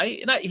wanted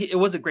tonight. And it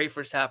was a great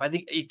first half. I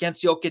think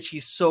against Jokic,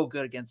 he's so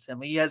good against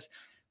him. He has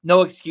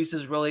no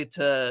excuses really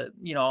to,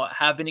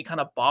 have any kind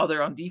of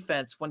bother on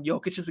defense when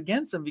Jokic is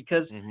against him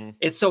because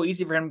it's so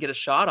easy for him to get a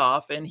shot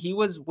off. And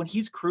when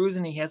he's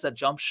cruising, he has that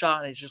jump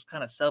shot and he's just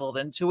kind of settled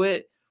into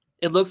it.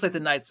 It looks like the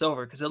night's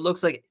over because it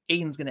looks like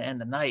Ayton's going to end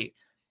the night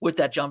with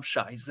that jump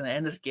shot. He's going to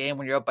end this game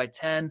when you're up by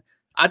 10.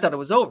 I thought it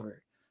was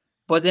over.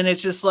 But then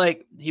it's just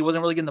like he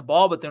wasn't really getting the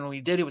ball. But then when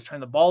he did, he was turning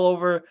the ball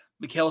over.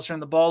 Mikal was turning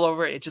the ball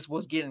over. It just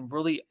was getting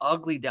really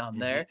ugly down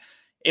there.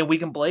 And we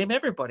can blame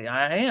everybody.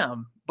 I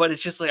am. But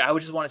it's just like I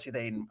would just want to see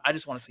Ayton. I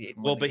just want to see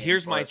Ayton. Well, but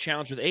here's my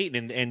challenge with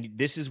Ayton. And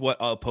this is what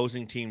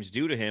opposing teams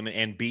do to him.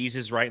 And Bees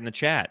is right in the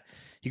chat.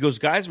 He goes,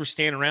 guys were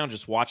standing around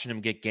just watching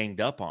him get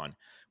ganged up on.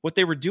 What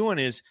they were doing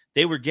is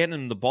they were getting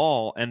him the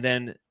ball, and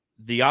then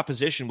the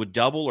opposition would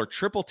double or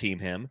triple team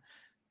him,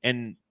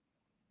 and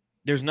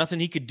there's nothing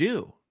he could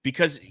do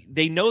because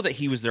they know that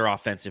he was their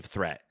offensive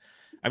threat.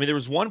 I mean, there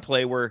was one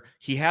play where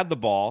he had the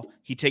ball,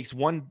 he takes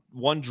one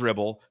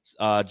dribble,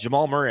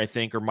 Jamal Murray, I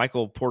think, or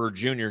Michael Porter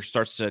Jr.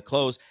 starts to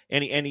close,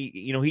 and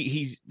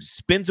he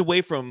spins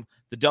away from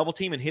the double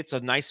team and hits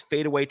a nice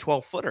fadeaway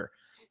 12-footer.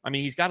 I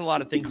mean, he's got a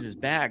lot of things in his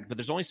bag, but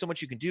there's only so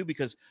much you can do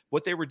because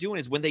what they were doing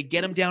is when they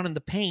get him down in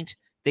the paint,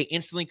 they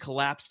instantly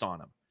collapsed on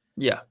him.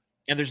 Yeah.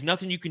 And there's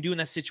nothing you can do in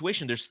that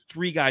situation. There's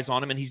 3 guys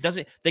on him, and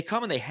they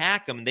come and they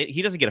hack him, and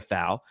he doesn't get a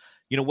foul.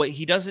 What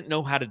he doesn't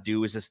know how to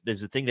do is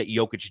there's a thing that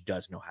Jokic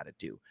does know how to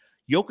do.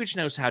 Jokic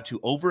knows how to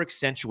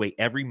over-accentuate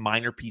every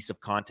minor piece of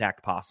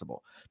contact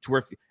possible to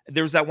where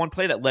there was that one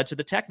play that led to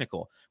the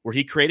technical where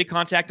he created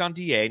contact on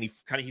DA and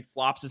he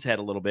flops his head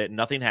a little bit and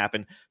nothing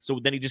happened. So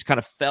then he just kind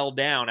of fell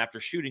down after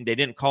shooting. They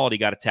didn't call it. He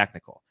got a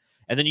technical.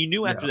 And then you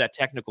knew after that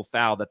technical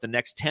foul that the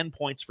next 10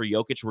 points for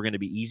Jokic were going to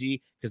be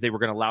easy because they were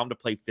going to allow him to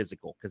play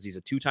physical because he's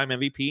a 2-time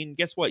MVP. And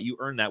guess what? You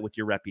earn that with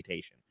your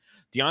reputation.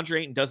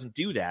 DeAndre Ayton doesn't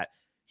do that.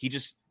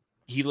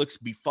 He looks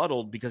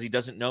befuddled because he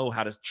doesn't know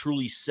how to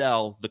truly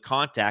sell the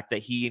contact that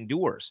he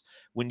endures.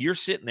 When you're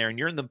sitting there and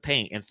you're in the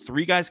paint and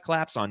 3 guys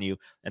collapse on you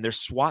and they're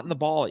swatting the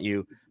ball at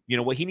you,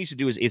 what he needs to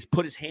do is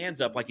put his hands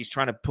up like he's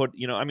trying to put,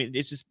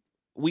 it's just,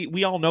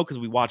 we all know because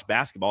we watch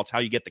basketball. It's how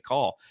you get the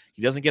call.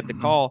 He doesn't get the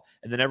call,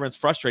 and then everyone's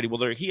frustrated.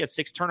 Well, he had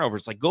 6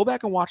 turnovers. Like, go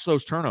back and watch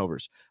those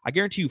turnovers. I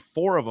guarantee you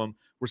 4 of them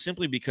were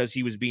simply because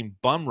he was being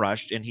bum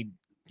rushed and he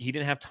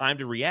didn't have time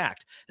to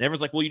react. And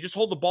everyone's like, well, you just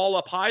hold the ball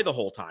up high the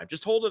whole time.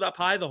 Just hold it up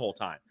high the whole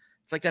time.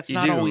 It's like that's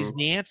not always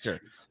the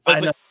answer.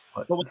 But when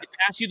they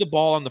pass you the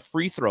ball on the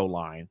free throw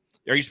line,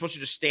 are you supposed to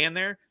just stand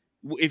there?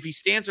 If he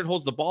stands there and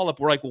holds the ball up,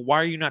 we're like, well, why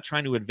are you not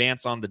trying to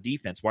advance on the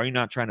defense? Why are you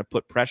not trying to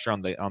put pressure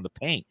on the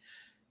paint?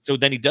 So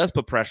then he does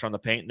put pressure on the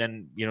paint,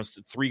 and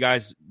then 3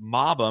 guys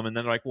mob him, and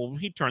then they're like, "Well,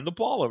 he turned the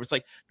ball over." It's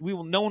like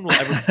no one will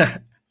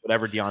ever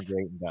whatever DeAndre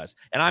Ayton does,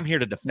 and I'm here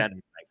to defend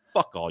him. Like,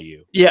 fuck all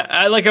you. Yeah,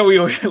 I like how we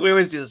always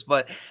do this,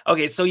 but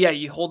okay, so yeah,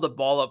 you hold the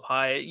ball up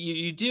high,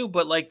 you do,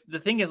 but like the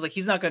thing is, like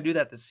he's not going to do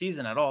that this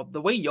season at all.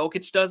 The way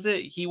Jokic does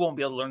it, he won't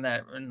be able to learn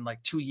that in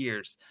like 2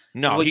 years.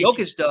 No, what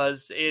Jokic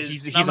does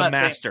is he's a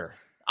master.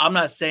 I'm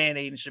not saying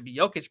Ayton should be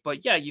Jokic,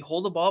 but yeah, you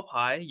hold the ball up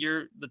high.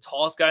 You're the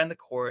tallest guy in the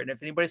court, and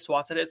if anybody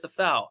swats at it, it's a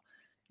foul.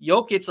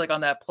 Jokic, like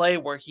on that play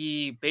where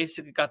he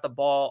basically got the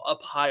ball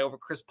up high over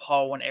Chris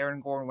Paul when Aaron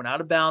Gordon went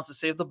out of bounds to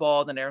save the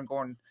ball, then Aaron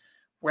Gordon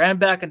ran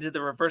back and did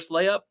the reverse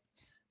layup.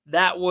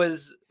 That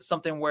was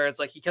something where it's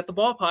like he kept the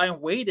ball up high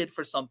and waited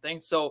for something.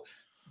 So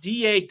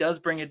DA does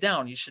bring it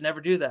down. You should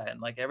never do that.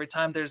 And like every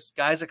time there's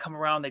guys that come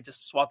around, they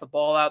just swat the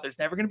ball out. There's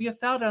never going to be a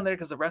foul down there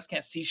because the refs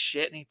can't see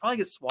shit, and he probably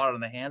gets swatted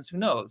in the hands. Who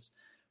knows?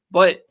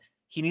 But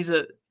he needs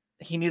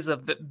to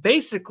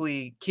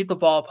basically keep the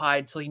ball up high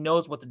until he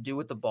knows what to do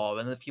with the ball.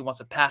 And if he wants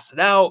to pass it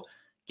out,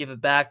 give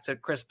it back to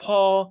Chris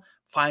Paul,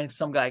 find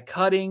some guy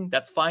cutting,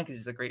 that's fine because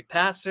he's a great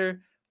passer.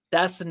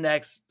 That's the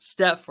next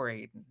step for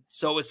Ayton.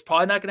 So it's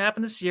probably not going to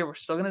happen this year. We're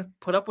still going to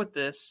put up with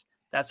this.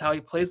 That's how he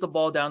plays the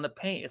ball down the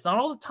paint. It's not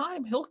all the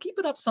time. He'll keep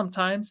it up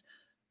sometimes,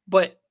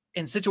 but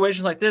in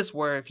situations like this,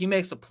 where if he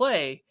makes a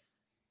play,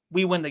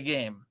 we win the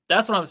game.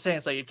 That's what I'm saying.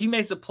 It's like if he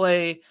makes a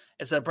play,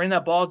 instead of bring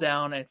that ball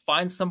down and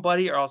find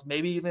somebody, or else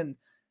maybe even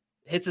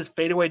hits his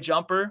fadeaway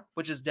jumper,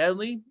 which is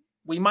deadly,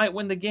 we might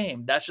win the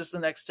game. That's just the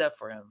next step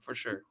for him, for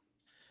sure.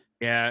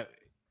 Yeah.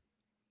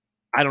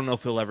 I don't know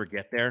if he'll ever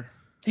get there.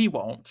 He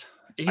won't.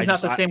 He's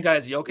not the same guy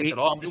as Jokic at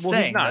all. I'm just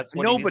saying. He's not. That's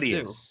what Nobody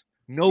is. is.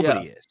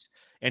 Nobody is.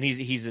 And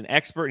he's an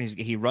expert, and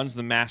he runs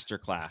the master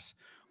class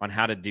on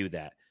how to do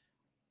that.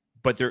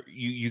 But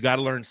you got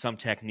to learn some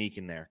technique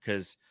in there,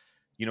 because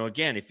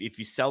again, if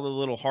you sell it a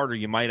little harder,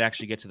 you might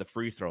actually get to the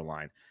free throw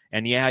line.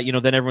 And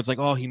then everyone's like,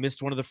 oh, he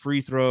missed one of the free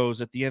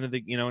throws at the end of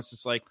the, it's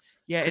just like,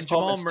 yeah, Chris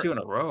Paul missed 2 in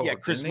a row. Yeah,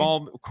 Chris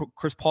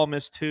Paul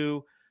missed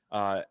 2.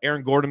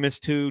 Aaron Gordon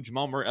missed 2.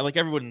 Jamal Murray, like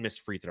everyone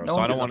missed free throws. No so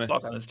one I don't want to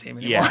fuck on this team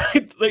anymore.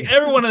 Yeah. Like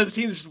everyone on this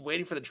team is just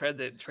waiting for the trade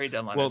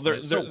deadline. Well,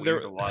 it's so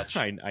weird to watch.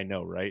 I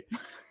know, right?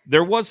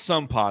 There was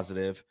some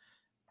positive,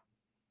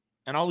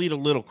 and I'll eat a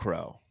little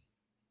crow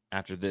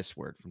after this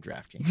word from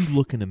DraftKings. You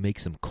looking to make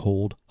some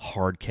cold,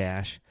 hard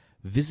cash?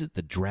 Visit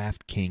the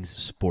DraftKings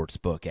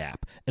Sportsbook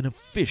app, an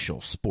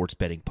official sports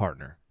betting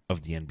partner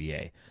of the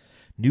NBA.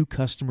 New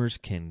customers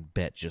can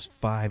bet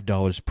just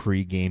 $5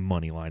 pre-game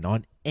moneyline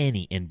on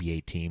any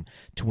NBA team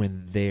to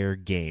win their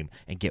game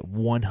and get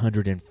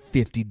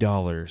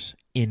 $150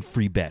 in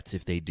free bets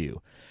if they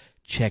do.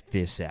 Check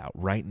this out.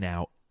 Right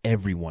now,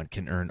 everyone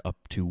can earn up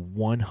to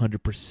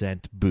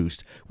 100%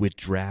 boost with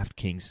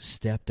DraftKings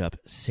stepped-up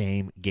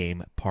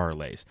same-game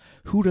parlays.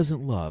 Who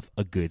doesn't love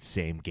a good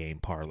same-game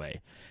parlay?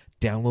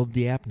 Download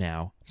the app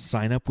now,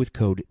 sign up with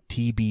code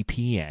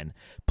TBPN,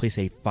 place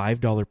a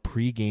 $5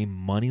 pregame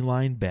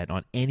moneyline bet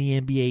on any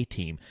NBA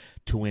team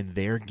to win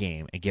their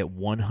game and get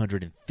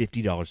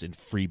 $150 in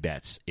free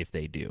bets if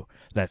they do.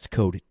 That's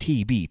code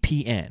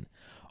TBPN,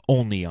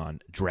 only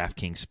on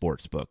DraftKings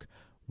Sportsbook.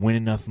 Win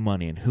enough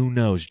money, and who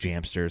knows,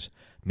 Jamsters,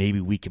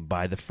 maybe we can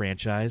buy the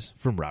franchise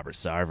from Robert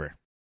Sarver.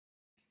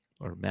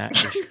 Or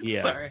Matt.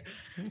 Yeah. Sorry.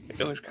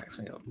 It always cracks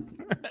me up.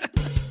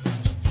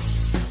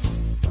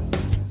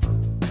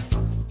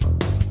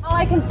 All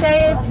I can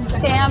say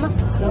is, Sham,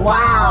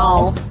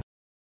 wow.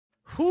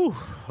 Whew.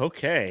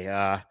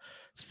 Okay.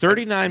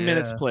 39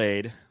 minutes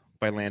played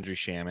by Landry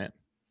Shamet.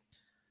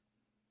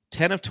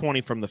 10 of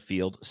 20 from the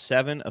field,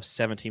 7 of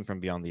 17 from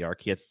beyond the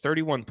arc. He had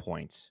 31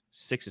 points,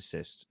 6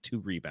 assists, 2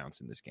 rebounds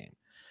in this game.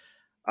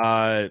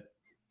 I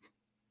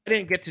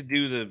didn't get to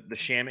do the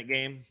Shamet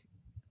game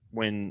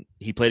when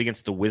he played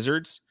against the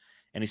Wizards,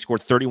 and he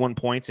scored 31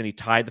 points, and he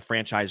tied the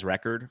franchise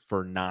record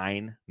for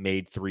 9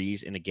 made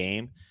threes in a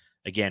game.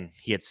 Again,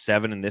 he had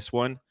 7 in this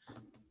one.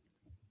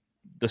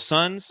 The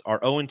Suns are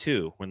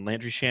 0-2 when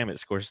Landry Shamet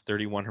scores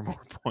 31 or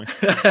more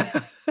points.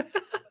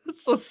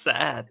 It's so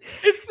sad.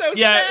 It's so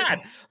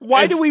sad.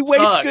 Why do we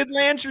waste good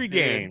Landry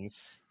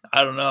games?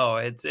 I don't know.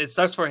 It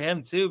sucks for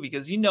him too,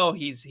 because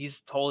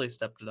he's totally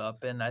stepped it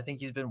up, and I think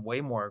he's been way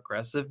more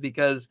aggressive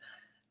because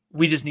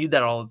we just need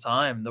that all the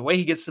time. The way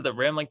he gets to the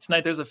rim, like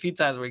tonight, there's a few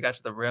times where he got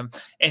to the rim,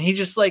 and he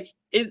just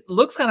it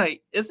looks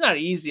it's not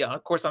easy,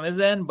 of course, on his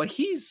end, but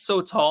he's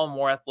so tall and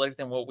more athletic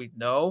than what we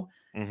know.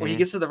 Mm-hmm. When he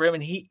gets to the rim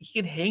and he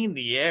can hang in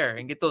the air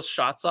and get those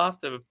shots off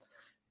to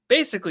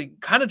basically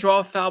kind of draw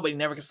a foul, but he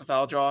never gets a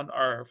foul drawn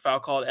or foul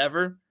called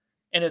ever.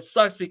 And it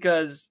sucks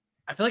because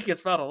I feel like he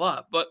gets fouled a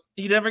lot, but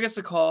he never gets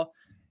a call.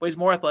 But he's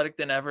more athletic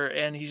than ever,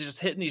 and he's just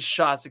hitting these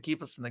shots to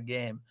keep us in the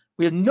game.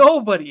 We have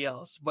nobody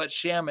else but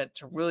Shamet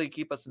to really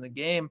keep us in the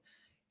game,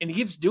 and he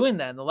keeps doing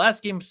that. And the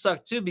last game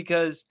sucked too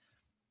because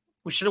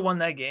we should have won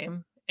that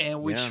game,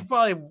 and we should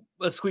probably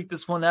squeak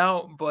this one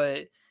out.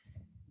 But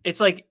it's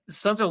like the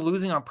Suns are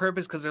losing on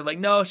purpose because they're like,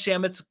 no,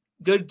 Shamet's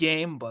good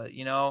game, but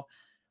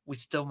we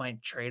still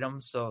might trade him.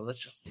 So let's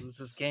just lose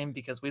this game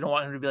because we don't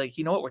want him to be like,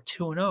 you know what, we're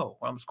 2-0.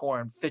 I'm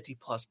scoring 50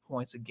 plus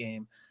points a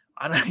game.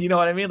 I don't, you know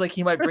what I mean? Like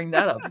he might bring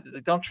that up.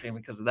 Like, don't trade him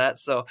because of that.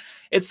 So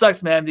it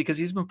sucks, man, because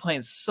he's been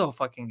playing so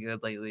fucking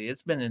good lately.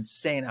 It's been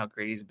insane how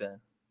great he's been.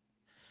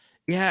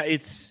 Yeah,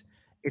 it's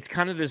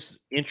kind of this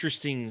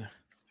interesting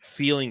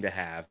feeling to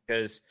have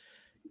because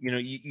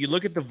you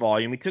look at the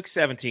volume. He took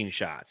 17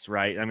 shots,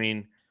 right? I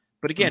mean,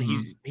 but again,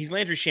 he's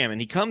Landry Shamet.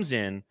 He comes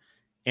in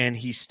and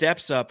he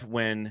steps up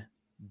when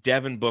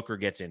Devin Booker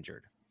gets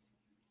injured.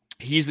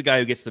 He's the guy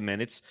who gets the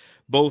minutes,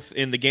 both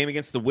in the game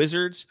against the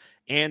Wizards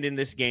and in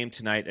this game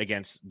tonight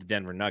against the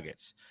Denver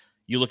Nuggets.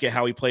 You look at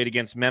how he played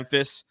against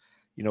Memphis,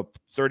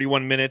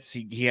 31 minutes,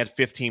 he had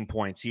 15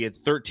 points. He had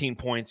 13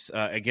 points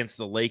against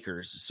the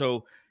Lakers.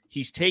 So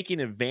he's taking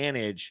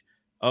advantage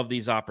of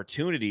these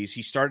opportunities.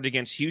 He started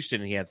against Houston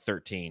and he had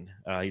 13.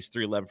 He's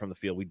 3-11 from the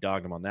field. We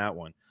dogged him on that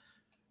one.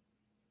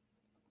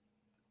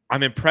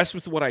 I'm impressed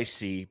with what I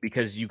see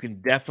because you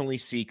can definitely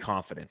see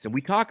confidence. And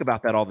we talk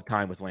about that all the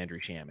time with Landry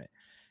Shamet.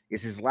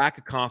 Is his lack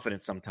of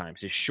confidence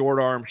sometimes, his short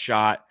arm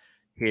shot,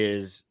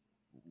 his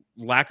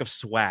lack of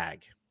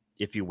swag,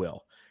 if you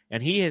will.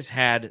 And he has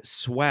had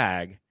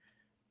swag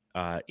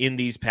in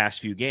these past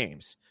few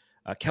games.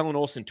 Kellen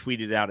Olson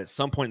tweeted out at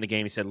some point in the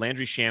game, he said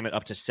Landry Shamet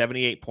up to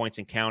 78 points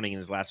and counting in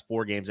his last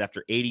 4 games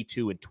after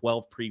 82 in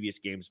 12 previous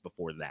games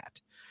before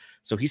that.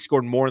 So he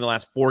scored more in the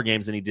last 4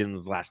 games than he did in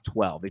his last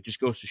 12. It just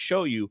goes to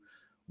show you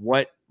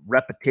what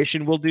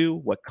repetition will do,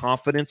 what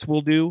confidence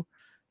will do,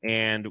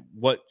 and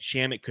what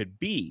Shamet could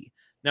be.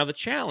 Now, the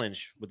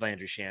challenge with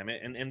Landry Shamet,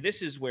 and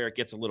this is where it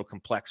gets a little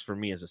complex for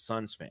me as a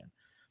Suns fan.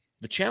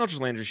 The challenge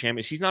with Landry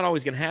Shamet is he's not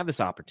always going to have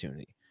this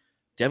opportunity.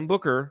 Devin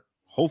Booker,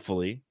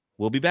 hopefully,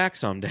 will be back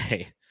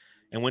someday.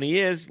 And when he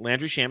is,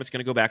 Landry Shamet's going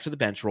to go back to the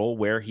bench role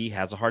where he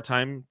has a hard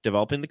time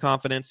developing the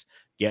confidence,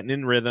 getting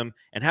in rhythm,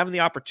 and having the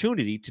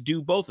opportunity to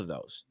do both of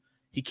those.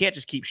 He can't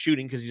just keep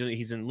shooting because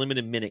he's in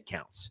limited minute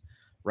counts,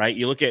 right?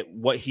 You look at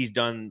what he's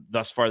done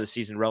thus far this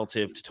season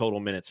relative to total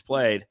minutes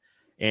played,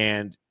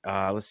 and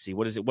let's see,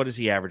 what is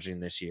he averaging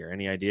this year?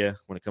 Any idea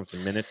when it comes to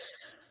minutes?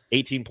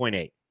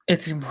 18.8.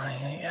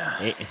 18.8,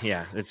 yeah.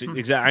 Yeah, it's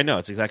exactly. I know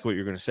it's exactly what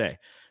you're going to say.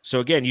 So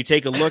again, you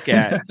take a look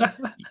at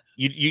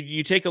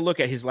you take a look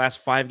at his last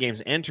 5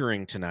 games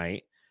entering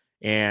tonight,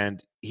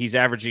 and he's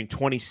averaging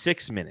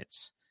 26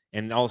 minutes,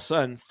 and all of a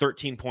sudden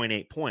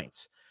 13.8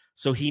 points.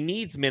 So he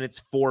needs minutes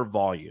for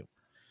volume.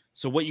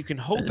 So what you can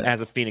hope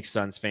as a Phoenix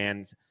Suns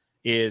fan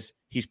is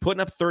he's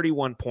putting up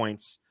 31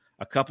 points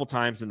a couple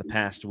times in the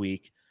past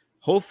week.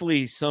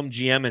 Hopefully some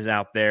GM is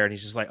out there and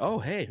he's just like, oh,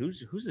 hey,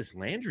 who's this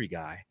Landry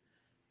guy?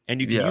 And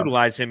you can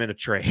utilize him in a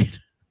trade.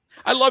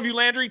 I love you,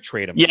 Landry.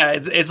 Trade him. Yeah,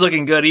 it's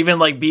looking good. Even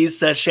like Bees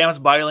says, Shamet's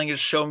body language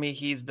show me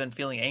he's been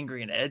feeling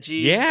angry and edgy.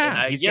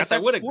 Yeah, and I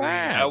would agree.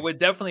 I would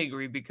definitely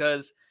agree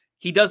because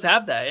he does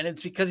have that. And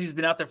it's because he's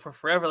been out there for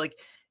forever. Like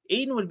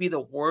Ayton would be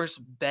the worst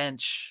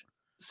bench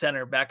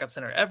center, backup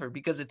center ever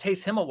because it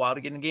takes him a while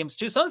to get in games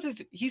too.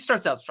 Sometimes he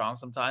starts out strong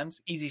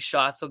sometimes. Easy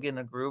shots, he'll get in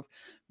a groove.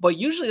 But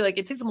usually like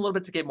it takes him a little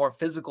bit to get more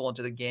physical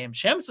into the game.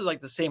 Shamet's is like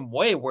the same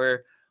way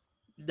where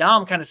now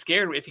I'm kind of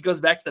scared. If he goes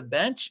back to the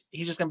bench,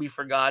 he's just going to be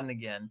forgotten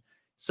again.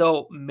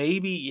 So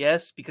maybe,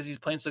 yes, because he's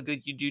playing so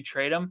good, you do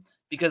trade him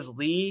because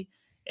Lee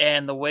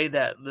and the way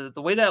that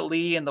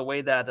Lee and the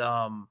way that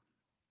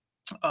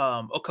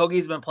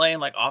Okogie's been playing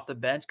like off the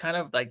bench, kind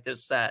of like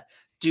that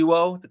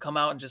duo to come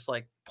out and just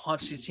like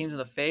punch these teams in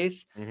the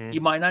face. You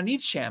might not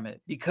need Shamet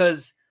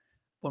because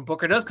when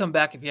Booker does come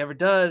back, if he ever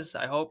does,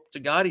 I hope to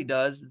God he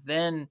does,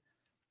 then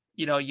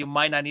you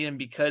might not need him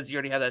because you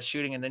already have that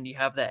shooting and then you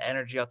have that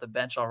energy off the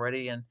bench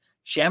already. And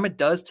Shamet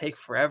does take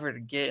forever to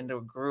get into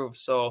a groove.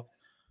 So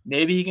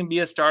maybe he can be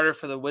a starter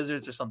for the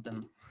Wizards or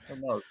something.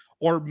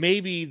 Or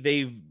maybe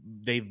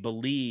they've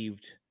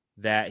believed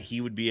that he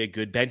would be a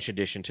good bench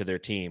addition to their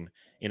team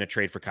in a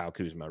trade for Kyle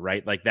Kuzma,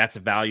 right? Like that's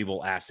a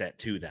valuable asset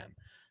to them.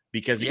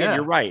 Because again,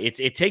 you're right.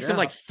 It takes him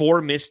like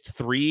 4 missed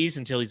threes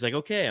until he's like,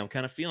 okay, I'm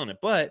kind of feeling it.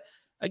 But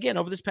again,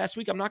 over this past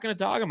week, I'm not going to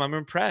dog him. I'm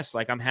impressed.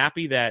 Like I'm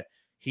happy that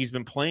he's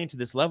been playing to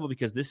this level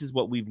because this is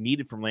what we've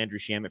needed from Landry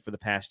Shamet for the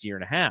past year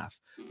and a half.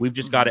 We've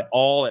just got it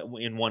all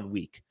in 1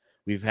 week.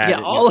 We've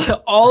had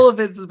all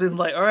of it's been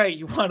like, all right,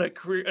 you want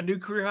a new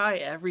career high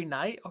every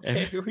night?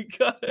 Okay, here we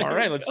go. All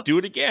right, let's do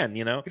it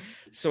again.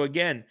 So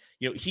again,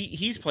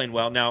 he's playing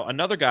well. Now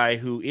another guy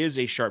who is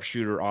a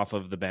sharpshooter off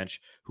of the bench,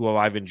 who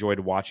I've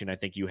enjoyed watching, I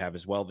think you have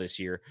as well this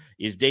year,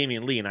 is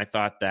Damian Lee, and I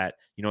thought that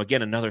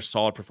again another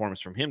solid performance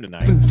from him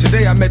tonight.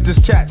 Today I met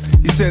this cat.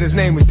 He said his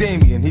name was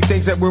Damian. He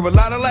thinks that we're a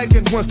lot alike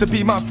and wants to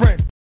be my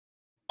friend.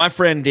 My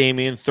friend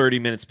Damian, 30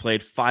 minutes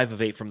played, 5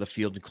 of 8 from the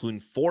field, including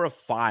 4 of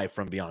 5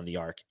 from beyond the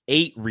arc,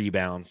 8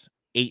 rebounds,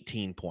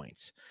 18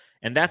 points.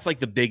 And that's like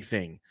the big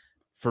thing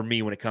for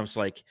me when it comes to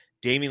like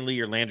Damian Lee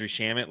or Landry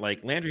Shamet.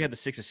 Like Landry had the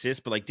 6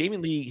 assists, but like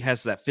Damian Lee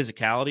has that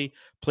physicality,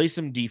 plays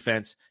some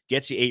defense,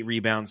 gets you 8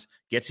 rebounds,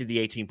 gets you the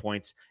 18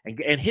 points,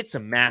 and hits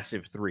some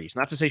massive threes.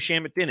 Not to say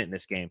Shamet didn't in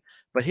this game,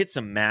 but hit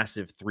some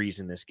massive threes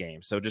in this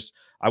game. So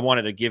I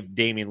wanted to give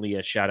Damian Lee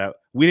a shout out.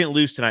 We didn't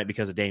lose tonight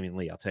because of Damian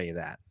Lee, I'll tell you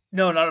that.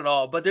 No, not at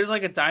all. But there's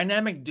like a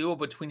dynamic duo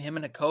between him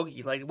and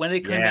Okogie. Like when they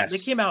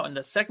came out in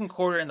the second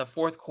quarter and the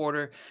fourth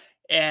quarter,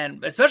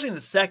 and especially in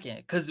the second,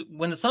 because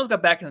when the Suns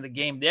got back into the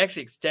game, they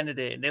actually extended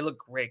it and they look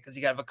great because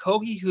you got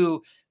Okogie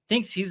who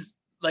thinks he's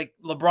like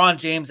LeBron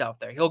James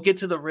out there. He'll get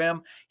to the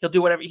rim. He'll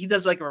do whatever. He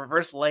does like a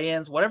reverse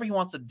lay-ins, whatever he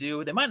wants to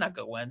do. They might not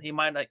go in. He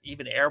might not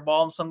even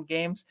airball him some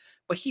games,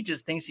 but he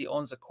just thinks he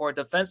owns the court.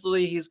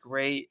 Defensively, he's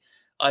great.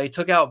 He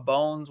took out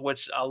Bones,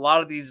 which a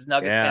lot of these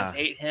Nuggets fans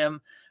hate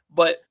him,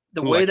 but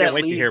the way I that can't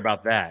wait to hear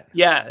about that.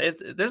 Yeah,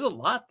 there's a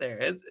lot there.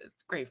 It's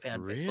great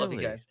fan base. Really? Love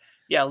you guys.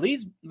 Yeah,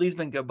 Lee's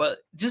been good, but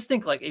just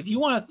think like if you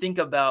want to think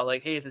about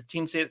like, hey, if the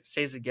team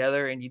stays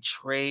together and you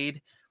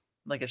trade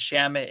like a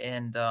Shamet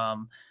and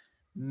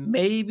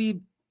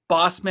maybe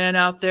Boss Man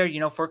out there,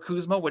 for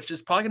Kuzma, which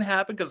is probably gonna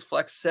happen because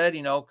Flex said,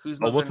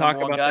 Kuzma's we'll talk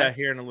about that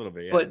here in a little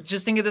bit. Yeah. But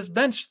just think of this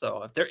bench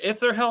though. If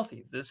they're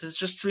healthy, this is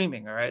just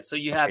dreaming. All right, so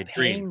you have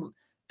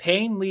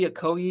Payne, Lee,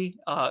 Okogie,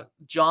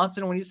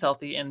 Johnson when he's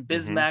healthy, and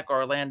Bismack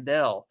or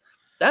Landell.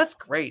 That's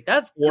great.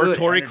 That's or good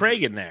Torrey energy.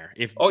 Craig in there.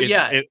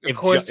 Of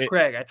course,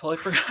 Craig. I totally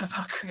forgot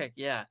about Craig.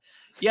 Yeah.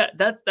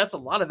 That's a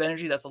lot of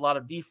energy. That's a lot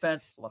of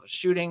defense. It's a lot of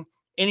shooting.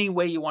 Any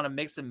way you want to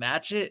mix and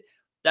match it,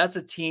 that's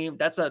a team,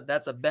 that's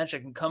a bench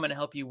that can come in and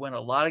help you win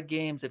a lot of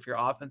games if your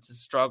offense is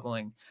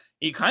struggling.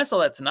 You kind of saw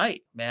that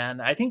tonight,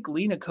 man. I think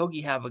Lee and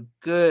Kogi have a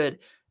good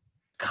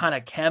kind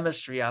of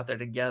chemistry out there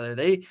together.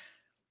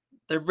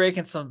 They're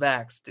breaking some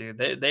backs, dude.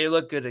 They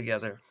look good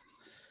together.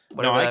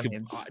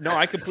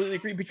 I completely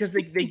agree, because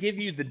they give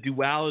you the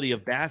duality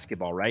of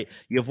basketball, right?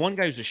 You have one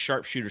guy who's a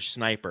sharpshooter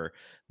sniper,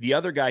 the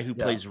other guy who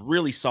plays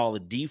really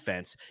solid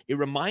defense. It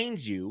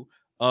reminds you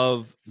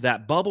of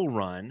that bubble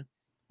run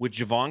with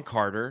Javon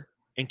Carter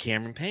and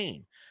Cameron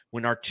Payne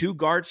when our two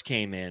guards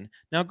came in.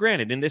 Now,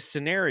 granted, in this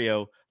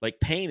scenario, like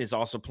Payne is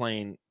also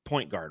playing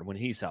point guard when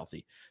he's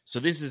healthy. So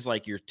this is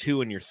like your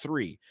 2 and your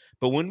 3.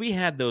 But when we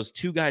had those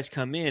two guys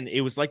come in,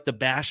 it was like the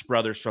Bash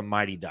brothers from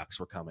Mighty Ducks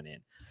were coming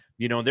in.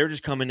 You know, they're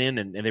just coming in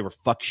and they were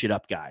fuck shit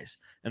up guys.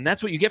 And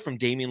that's what you get from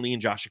Damian Lee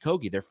and Josh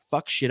Okogie. They're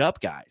fuck shit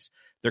up guys.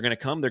 They're going to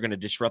come, they're going to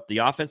disrupt the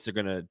offense, they're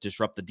going to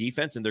disrupt the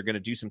defense, and they're going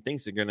to do some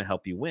things that are going to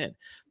help you win.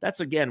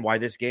 That's, again, why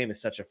this game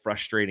is such a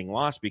frustrating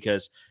loss,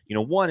 because, you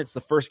know, one, it's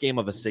the first game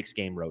of a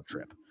 6-game road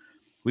trip.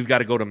 We've got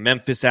to go to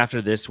Memphis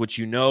after this, which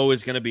you know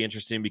is going to be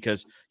interesting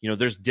because, you know,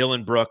 there's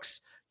Dylan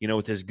Brooks, you know,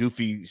 with his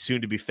goofy,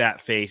 soon-to-be fat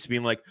face,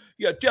 being like,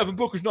 yeah, Devin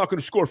Booker's not going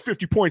to score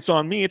 50 points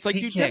on me. It's like,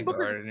 he dude, can't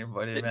guard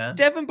anybody, man.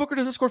 Devin Booker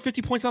doesn't score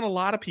 50 points on a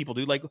lot of people,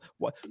 dude. Like,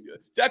 what?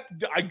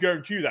 I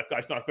guarantee you that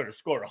guy's not going to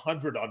score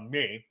 100 on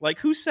me. Like,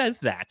 who says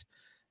that?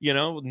 You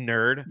know,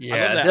 nerd.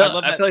 Yeah,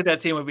 I feel like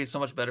that team would be so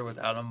much better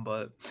without him,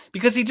 but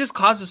because he just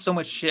causes so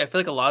much shit. I feel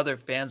like a lot of their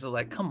fans are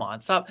like, come on,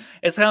 stop.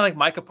 It's kind of like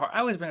Micah Parsons. I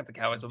always bring up the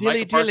Cowboys, but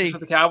Micah Parsons for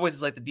the Cowboys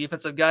is like the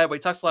defensive guy, but he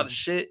talks a lot of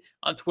shit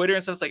on Twitter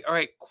and stuff. It's like, all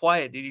right,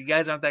 quiet, dude. You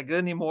guys aren't that good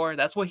anymore.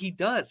 That's what he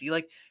does. He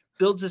like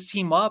builds his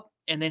team up,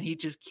 and then he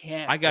just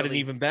can't. I got an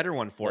even better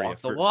one for you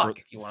for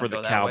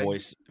the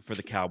Cowboys, for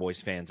the Cowboys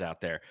fans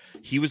out there.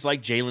 He was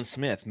like Jalen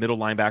Smith, middle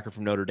linebacker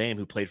from Notre Dame,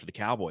 who played for the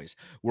Cowboys.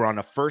 We're on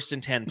a 1st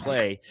and 10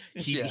 play.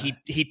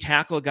 He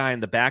tackle a guy in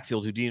the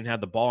backfield who didn't even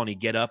have the ball, and he'd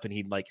get up and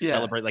he'd like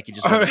celebrate like he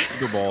just won the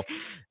Super Bowl.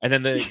 And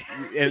then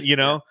you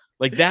know,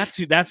 like that's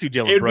who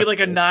Dylan. It'd Brooks be like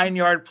a is.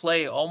 9-yard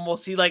play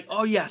almost. He like,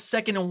 oh yeah,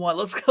 2nd and 1.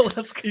 Let's go.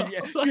 Before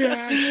he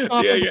got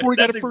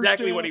that's a first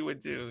exactly down. what he would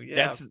do.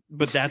 Yeah,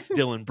 that's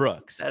Dylan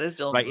Brooks. That is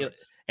Dylan right?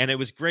 Brooks. And it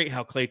was great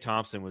how Klay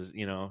Thompson was,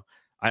 you know,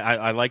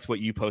 I liked what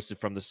you posted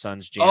from the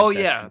Suns jam. Oh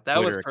yeah,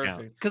 that was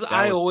perfect. Because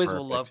I always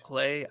will love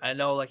Klay. I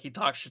know like he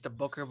talks shit to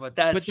Booker, but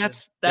that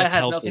has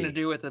healthy. Nothing to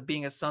do with it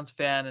being a Suns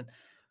fan. And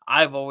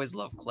I've always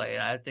loved Klay,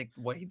 and I think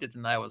what he did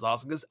tonight was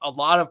awesome. Because a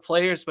lot of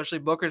players, especially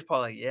Booker's,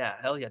 probably like, yeah,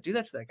 hell yeah, do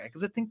that to that guy.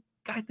 Because I think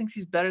guy thinks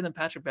he's better than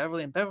Patrick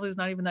Beverley, and Beverley's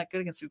not even that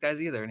good against these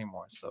guys either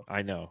anymore. So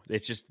I know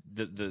it's just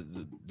the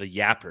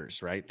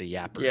yappers, right? The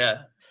yappers.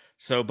 Yeah.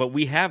 So, but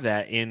we have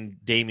that in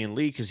Damian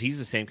Lee because he's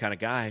the same kind of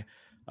guy,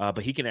 but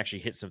he can actually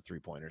hit some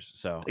 3-pointers.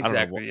 So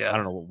exactly, I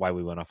don't know why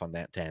we went off on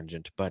that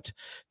tangent, but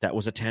that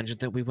was a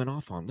tangent that we went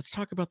off on. Let's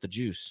talk about the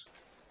juice.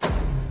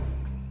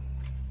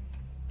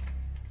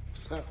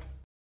 What's up?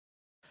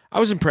 I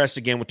was impressed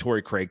again with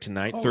Torrey Craig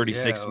tonight.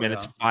 36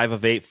 minutes, 5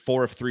 of 8,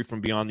 4 of 3 from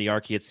beyond the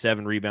arc. He had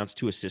 7 rebounds,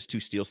 2 assists, 2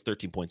 steals,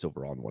 13 points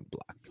overall, and 1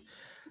 block.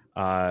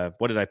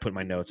 What did I put in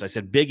my notes? I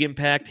said big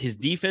impact. His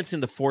defense in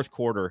the fourth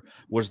quarter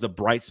was the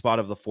bright spot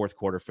of the fourth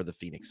quarter for the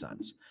Phoenix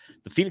Suns.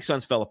 The Phoenix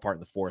Suns fell apart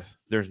in the fourth.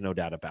 There's no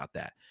doubt about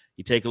that.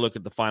 You take a look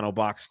at the final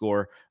box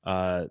score.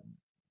 The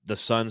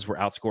Suns were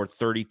outscored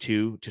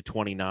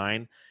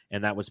 32-29,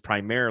 and that was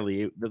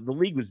primarily the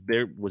league was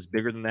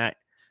bigger than that.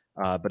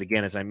 But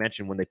again, as I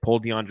mentioned, when they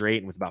pulled DeAndre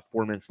Ayton with about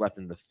 4 minutes left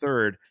in the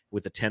third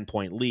with a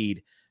 10-point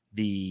lead,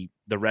 the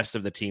rest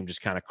of the team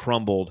just kind of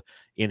crumbled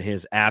in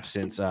his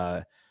absence.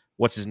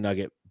 What's his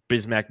nugget?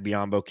 Bismack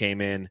Biyombo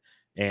came in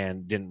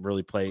and didn't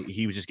really play.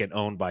 He was just getting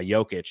owned by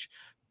Jokic.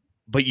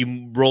 But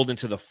you rolled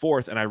into the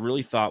fourth, and I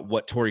really thought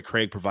what Torrey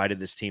Craig provided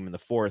this team in the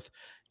fourth,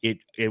 it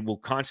will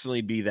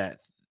constantly be that.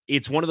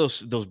 It's one of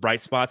those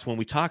bright spots when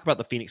we talk about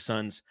the Phoenix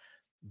Suns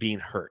being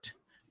hurt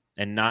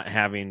and not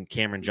having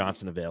Cameron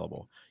Johnson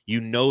available.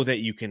 You know that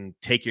you can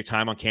take your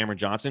time on Cameron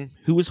Johnson,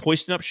 who was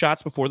hoisting up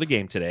shots before the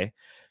game today.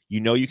 You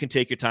know you can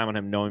take your time on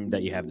him knowing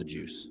that you have the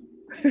juice.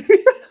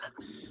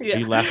 Yeah. Are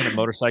you laughing at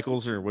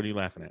motorcycles, or what are you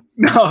laughing at?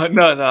 No.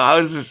 I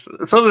was just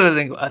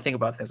something I think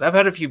about things. I've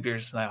had a few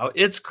beers tonight.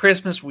 It's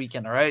Christmas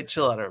weekend, all right?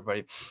 Chill out,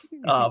 everybody.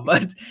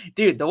 But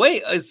dude, the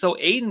way so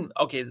Ayton,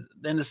 okay,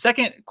 in the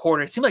second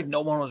quarter, it seemed like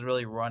no one was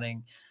really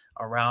running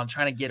around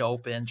trying to get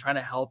open, trying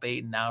to help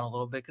Ayton out a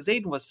little bit because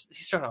Ayton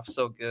he started off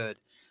so good.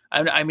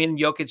 I mean,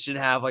 Jokic did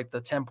have like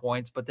the 10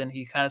 points, but then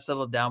he kind of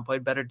settled down,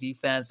 played better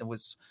defense, and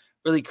was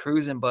really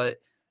cruising. But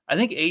I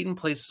think Ayton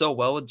plays so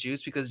well with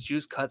Juice because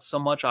Juice cuts so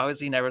much.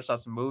 Obviously, he never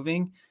stops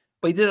moving,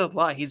 but he did a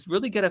lot. He's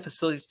really good at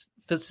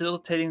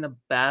facilitating the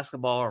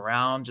basketball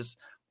around, just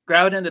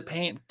grab it in the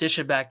paint, dish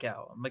it back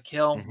out.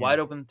 Mikal, wide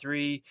open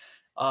 3.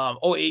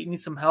 Ayton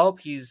needs some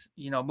help. He's,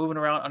 moving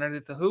around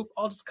underneath the hoop.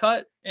 I'll just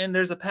cut, and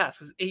there's a pass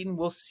because Ayton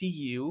will see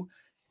you.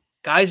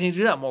 Guys need to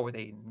do that more with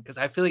Ayton because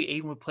I feel like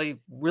Ayton would play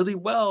really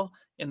well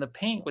in the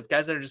paint with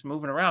guys that are just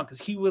moving around because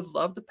he would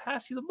love to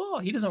pass you the ball.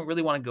 He doesn't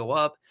really want to go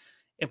up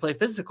and play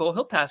physical.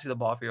 He'll pass you the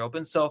ball if you're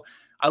open. So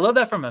I love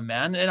that from him,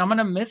 man. And I'm going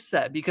to miss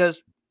that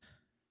because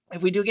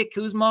if we do get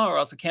Kuzma or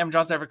else if Cameron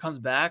Johnson ever comes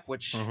back,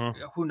 which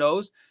who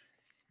knows,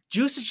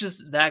 Juice is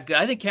just that good.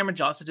 I think Cameron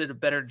Johnson did a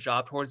better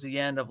job towards the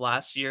end of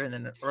last year and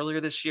then earlier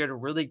this year to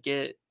really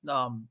get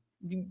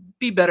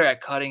be better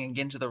at cutting and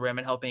getting to the rim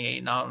and helping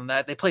Ayton out on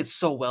that. They played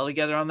so well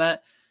together on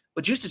that.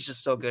 But Juice is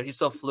just so good. He's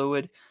so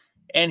fluid.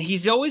 And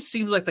he's always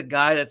seems like the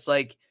guy that's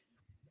like,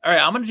 all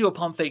right, I'm going to do a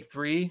pump fake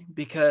 3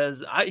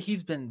 because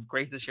he's been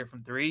great this year from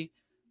 3.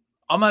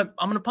 I'm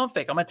going to pump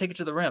fake. I'm going to take it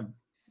to the rim.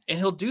 And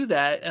he'll do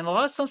that. And a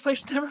lot of Suns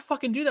players never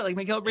fucking do that. Like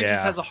Mikal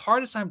Bridges has the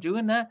hardest time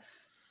doing that.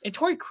 And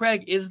Torrey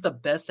Craig is the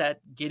best at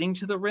getting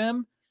to the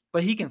rim,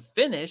 but he can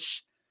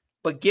finish,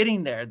 but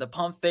getting there, the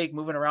pump fake,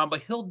 moving around,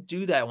 but he'll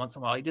do that once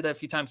in a while. He did that a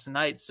few times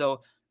tonight.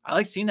 So I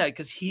like seeing that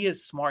because he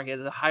is smart. He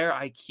has a higher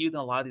IQ than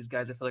a lot of these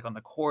guys, I feel like, on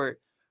the court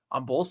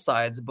on both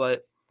sides,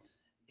 but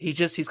he's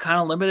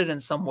kind of limited in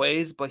some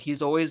ways, but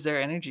he's always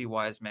there energy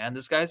wise, man.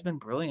 This guy's been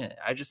brilliant.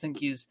 I just think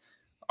he's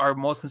our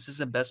most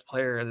consistent best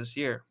player this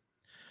year.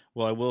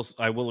 Well,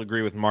 I will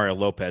agree with Mario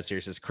Lopez here.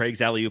 He says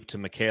Craig's alley-oop to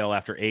Mikal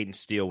after Ayton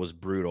steal was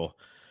brutal.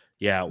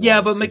 Yeah,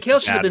 but Mikal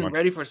should have been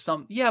ready for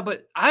some. Yeah,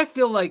 but I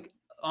feel like,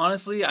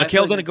 honestly,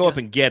 Mikal didn't go up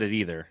and get it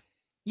either.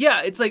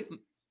 Yeah, it's like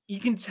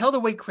you can tell the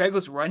way Craig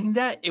was running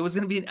that it was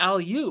going to be an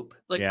alley-oop.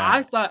 Like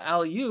I thought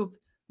alley-oop,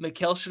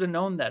 Mikal should have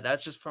known that.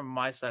 That's just from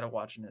my side of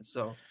watching it.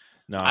 So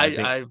no,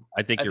 I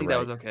think you're right. That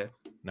was okay.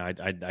 No, I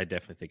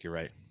definitely think you're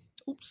right.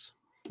 Oops.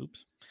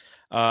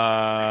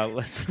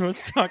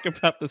 Let's talk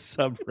about the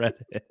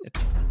subreddit.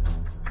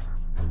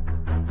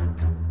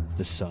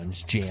 The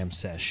Suns Jam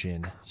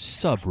Session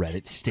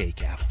subreddit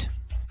stakeout.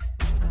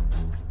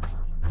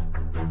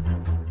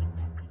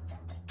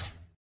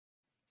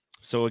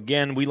 So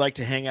again, we like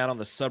to hang out on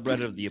the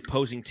subreddit of the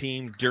opposing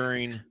team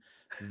during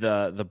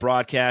the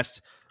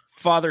broadcast.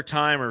 Father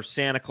Time or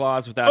Santa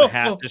Claus without a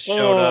hat just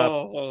showed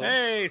up.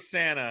 Hey,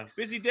 Santa.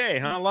 Busy day,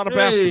 huh? A lot of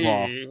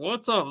basketball.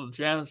 What's up,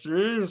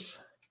 Jamsters?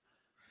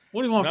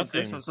 What do you want Nothing. for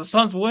Christmas? The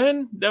Suns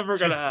win? Never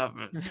going to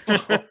happen.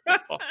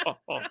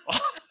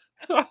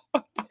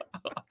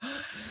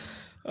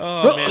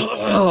 Oh,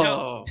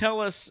 man.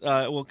 Tell us,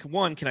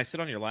 one, can I sit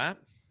on your lap?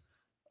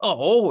 Oh,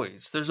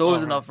 always. There's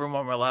always enough room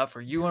on my lap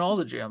for you and all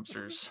the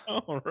Jamsters.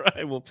 All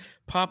right. Well,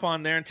 pop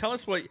on there and tell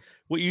us what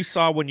you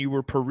saw when you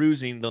were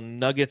perusing the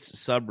Nuggets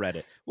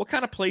subreddit. What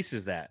kind of place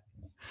is that?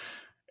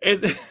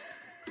 It's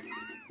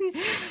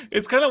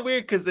kind of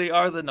weird because they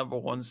are the number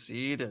 1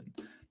 seed. And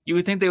you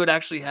would think they would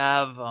actually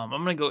have, I'm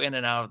going to go in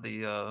and out of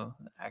the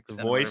accent,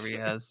 the voice.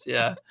 Whatever he has.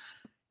 Yeah.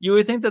 You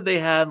would think that they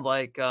had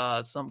like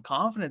some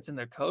confidence in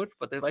their coach,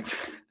 but they're like,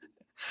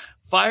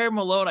 fire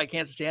Malone. I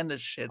can't stand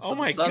this shit. So oh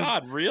my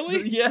God,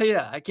 really?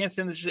 Yeah. I can't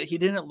stand this shit. He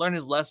didn't learn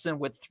his lesson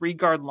with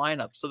 3-guard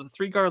lineup. So the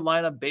 3-guard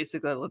lineup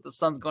basically let the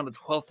Suns go on a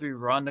 12-3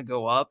 run to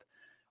go up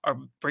or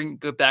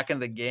go back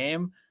into the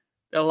game.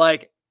 They're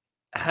like,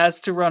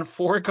 has to run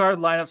 4-guard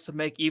lineups to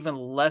make even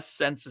less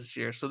sense this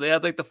year. So they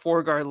had like the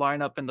 4-guard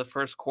lineup in the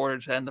first quarter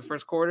to end the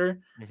first quarter.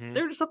 Mm-hmm.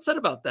 They're just upset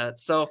about that.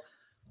 So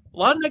a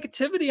lot of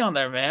negativity on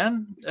there,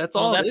 man. That's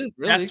all it is,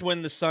 really. That's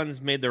when the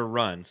Suns made their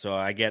run. So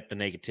I get the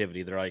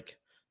negativity. They're like,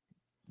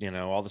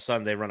 all of a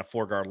sudden they run a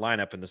 4-guard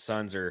lineup and the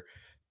Suns are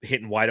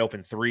hitting wide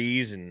open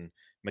threes and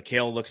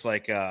Mikal looks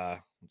like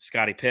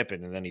Scottie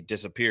Pippen and then he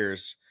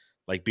disappears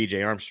like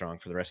BJ Armstrong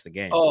for the rest of the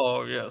game.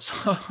 Oh, yes.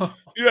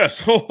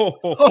 Yes.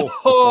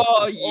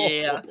 Oh,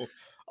 yeah.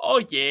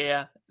 Oh,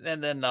 yeah.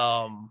 And then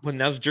when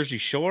that was Jersey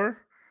Shore?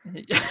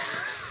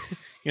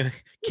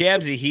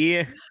 Cabs are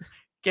here.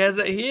 Cabs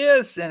are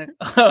here.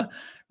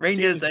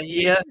 Rangers are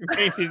here.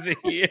 Rangers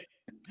are here.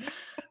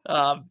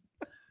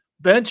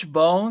 Bench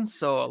Bones,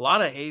 so a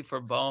lot of hate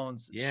for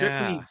Bones. Yeah.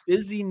 Strictly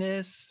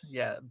busyness.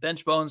 Yeah,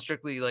 bench Bones,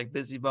 strictly like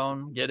busy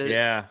bone. Get it?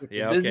 Yeah,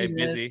 okay,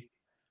 busy.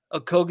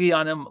 Okogie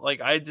on him,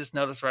 like I just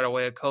noticed right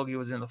away, Okogie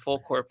was in the full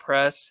court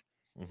press.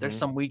 Mm-hmm. There's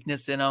some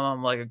weakness in him.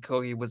 I'm like,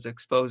 Okogie was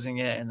exposing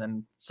it, and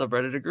then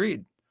subreddit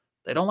agreed.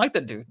 They don't like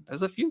that dude.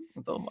 There's a few,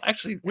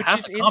 actually, which half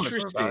is the comments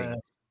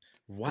interesting.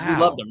 Wow,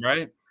 we love them,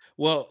 right?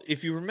 Well,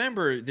 if you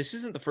remember, this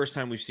isn't the first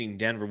time we've seen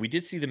Denver. We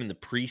did see them in the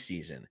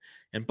preseason,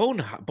 and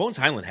Bones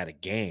Highland had a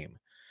game,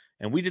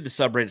 and we did the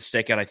subreddit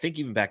stakeout, I think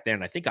even back there,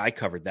 and I think I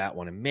covered that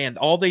one. And man,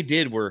 all they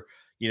did were,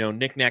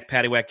 knick-knack,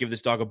 paddywhack, give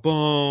this dog a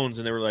bones,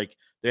 and they were like,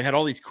 they had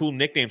all these cool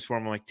nicknames for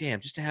him. I'm like, damn,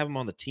 just to have him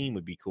on the team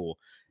would be cool.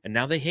 And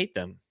now they hate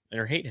them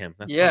or hate him.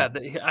 That's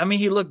I mean,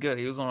 he looked good.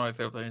 He was one of my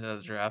favorite players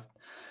of the draft.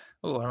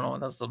 Oh, I don't know.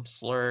 That was some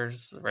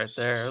slurs right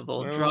there. A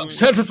little drunk.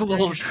 Just a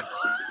little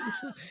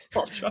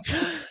drunk.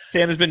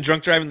 Santa's been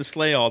drunk driving the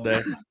sleigh all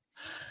day.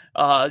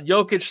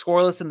 Jokic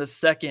scoreless in the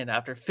second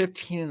after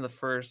 15 in the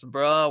first.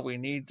 Bruh, we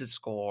need to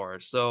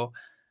score. So,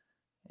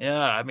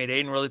 yeah, I mean,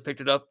 Ayton really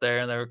picked it up there,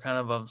 and they were kind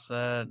of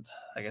upset,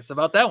 I guess,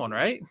 about that one,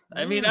 right?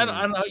 I mean, I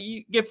don't know.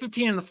 You get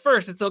 15 in the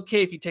first. It's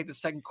okay if you take the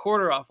second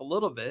quarter off a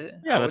little bit.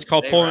 Yeah, that's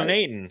called pulling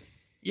Ayton.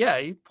 Yeah,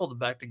 he pulled it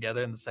back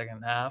together in the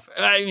second half.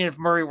 I mean, if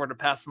Murray were to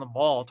pass him the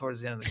ball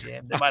towards the end of the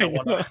game, they might have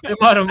won. They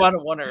might have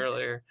won it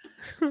earlier.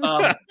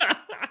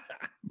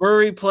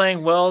 Murray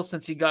playing well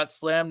since he got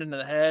slammed into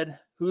the head.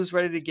 who's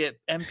ready to get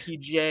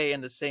MPJ in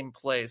the same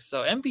place.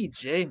 So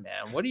MPJ,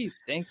 man, what do you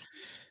think?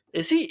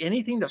 Is he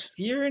anything to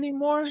fear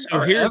anymore?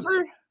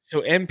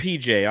 So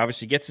MPJ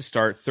obviously gets to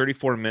start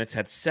 34 minutes,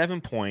 had 7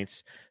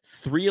 points,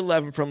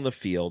 3-11 from the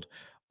field,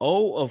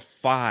 0 of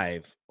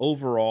 5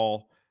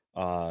 overall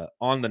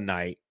on the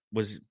night,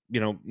 was,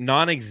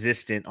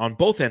 non-existent on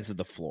both ends of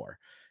the floor.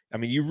 I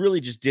mean, you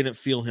really just didn't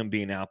feel him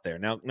being out there.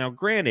 Now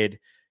granted,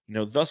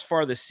 thus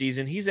far this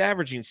season, he's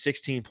averaging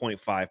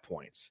 16.5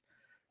 points,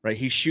 right?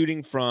 He's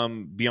shooting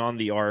from beyond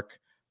the arc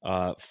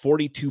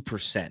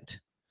 42%.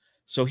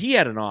 So he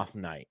had an off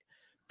night.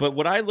 But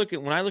when I look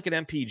at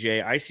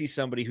MPJ, I see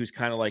somebody who's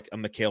kind of like a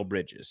Mikal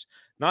Bridges,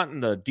 not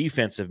in the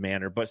defensive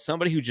manner, but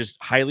somebody who's just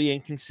highly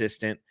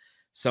inconsistent,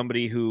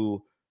 somebody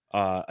who,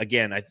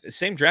 again,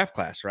 same draft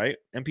class, right?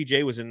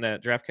 MPJ was in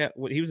that draft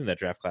he was in that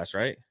draft class,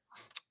 right?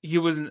 He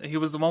was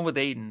the one with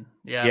Aiden.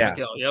 Yeah.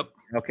 Mikal, yep.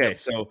 Okay. Yep.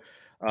 So,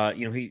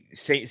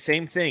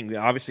 same thing.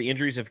 Obviously,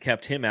 injuries have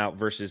kept him out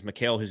versus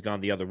Mikal, who's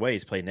gone the other way.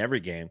 He's played in every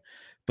game,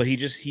 but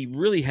he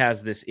really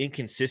has this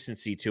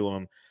inconsistency to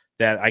him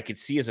that I could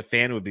see as a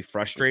fan would be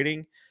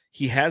frustrating.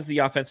 He has the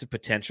offensive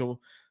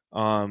potential,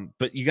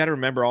 but you got to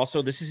remember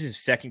also this is his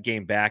second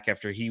game back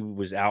after he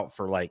was out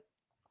for like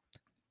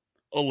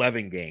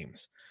 11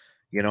 games,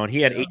 and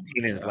he had 18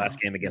 in his last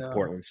game against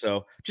Portland.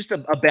 So just a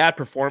bad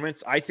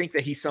performance. I think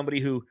that he's somebody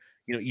who,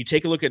 you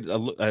take a look at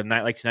a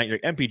night like tonight, you're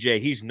like,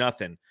 MPJ, he's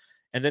nothing.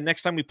 And then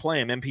next time we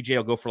play him, MPJ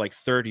will go for like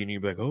 30 and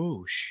you'll be like,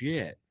 oh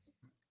shit.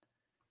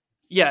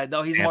 Yeah,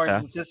 no, he's more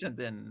consistent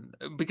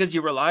because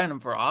you rely on him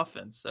for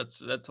offense.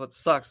 That's what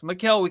sucks.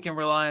 Mikal, we can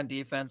rely on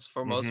defense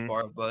for most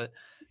part, but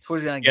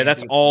towards the end,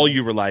 that's all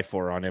you rely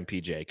for on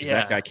MPJ because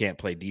that guy can't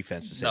play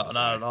defense the same. No,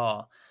 not at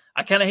all.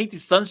 I kind of hate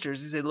these Suns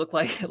jerseys. They look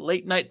like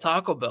late night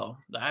Taco Bell.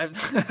 I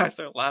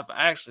started laughing.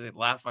 I actually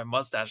laughed my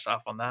mustache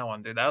off on that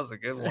one, dude. That was a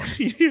good one.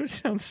 You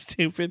sound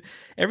stupid.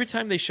 Every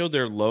time they showed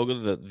their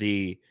logo,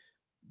 the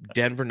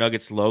Denver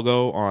Nuggets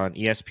logo on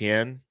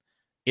ESPN,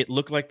 it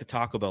looked like the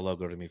Taco Bell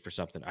logo to me for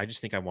something. I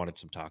just think I wanted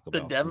some Taco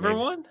Bell. The Denver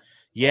one?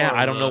 Yeah,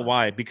 I don't know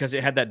why. Because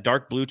it had that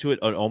dark blue to it.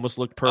 It almost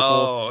looked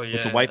purple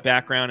with the white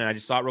background. And I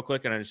just saw it real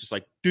quick, and I was just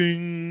like,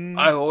 ding.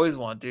 I always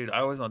want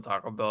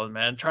Taco Bell,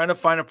 man. Trying to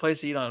find a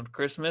place to eat on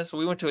Christmas.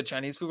 We went to a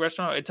Chinese food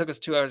restaurant. It took us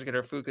 2 hours to get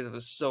our food because it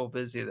was so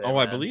busy there. Oh,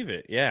 man. I believe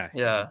it. Yeah.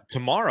 Yeah.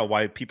 Tomorrow,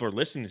 while people are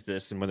listening to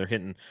this and when they're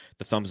hitting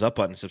the thumbs up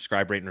button,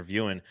 subscribe, rate, and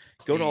reviewing,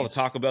 go to all the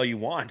Taco Bell you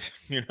want,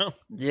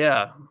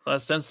 Yeah.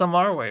 Let's send some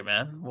our way,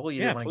 man. We'll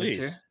eat it when it gets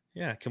here.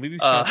 Yeah, can we be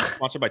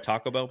sponsored by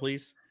Taco Bell,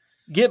 please?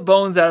 Get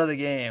Bones out of the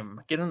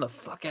game. Get him the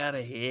fuck out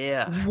of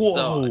here. Whoa.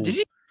 So, did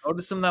you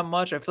notice him that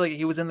much? I feel like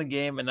he was in the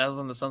game, and that was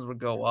when the Suns would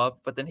go up,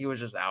 but then he was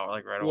just out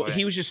right away.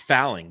 He was just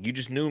fouling. You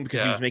just knew him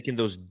because he was making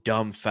those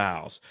dumb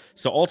fouls.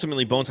 So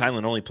ultimately, Bones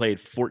Hyland only played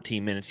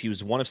 14 minutes. He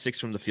was 1 of 6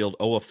 from the field,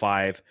 0 of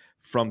 5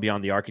 from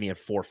beyond the arc, and he had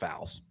 4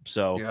 fouls.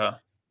 So,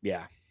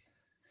 yeah.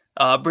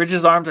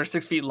 Bridges' arms are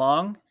 6 feet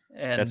long.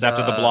 And that's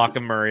after the block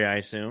of Murray, I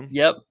assume.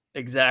 Yep.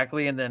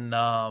 Exactly. And then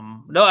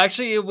no,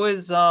 actually it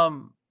was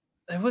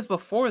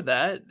before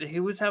that.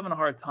 He was having a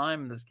hard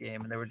time in this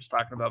game, and they were just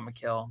talking about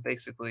Mikal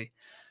basically.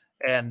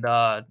 And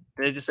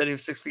they just said he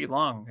was 6 feet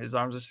long. His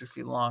arms are 6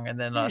 feet long. And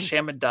then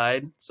Shamet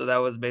died, so that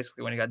was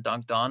basically when he got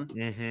dunked on.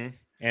 Mm-hmm.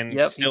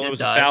 And still it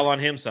was a foul on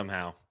him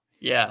somehow.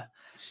 Yeah.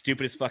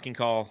 Stupidest fucking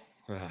call.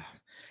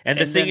 And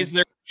the thing is,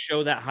 they're going to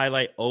show that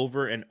highlight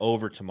over and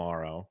over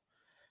tomorrow.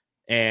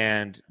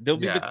 And there'll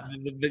be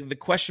the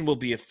question will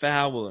be a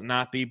foul, will it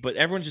not be? But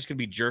everyone's just gonna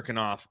be jerking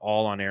off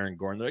all on Aaron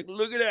Gordon. They're like,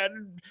 look at that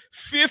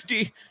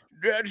 50.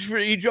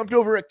 He jumped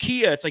over a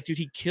Kia. It's like, dude,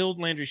 he killed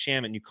Landry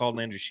Shamet, and you called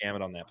Landry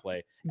Shamet on that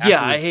play.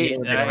 Yeah, I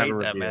hate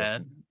that,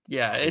 man.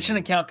 Yeah, it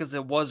shouldn't count because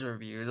it was a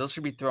review. Those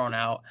should be thrown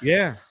out.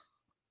 Yeah.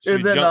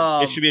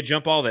 It should be a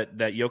jump ball that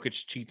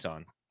Jokic cheats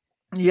on.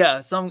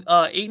 Yeah,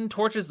 Ayton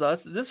torches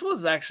us. This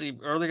was actually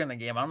earlier in the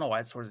game. I don't know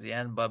why it's towards the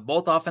end, but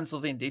both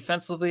offensively and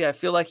defensively, I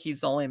feel like he's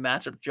the only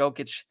matchup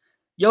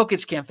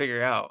Jokic can't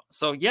figure out.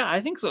 So yeah,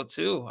 I think so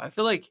too. I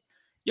feel like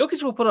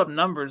Jokic will put up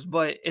numbers,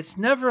 but it's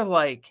never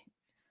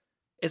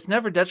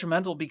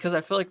detrimental because I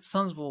feel like the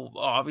Suns will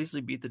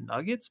obviously beat the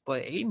Nuggets,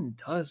 but Ayton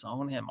does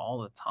own him all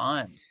the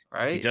time,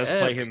 right? He does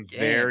play him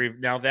very.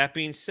 Now that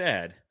being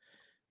said,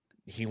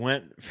 he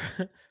went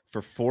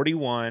for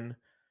 41.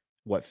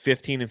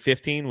 15 and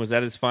 15? Was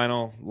that his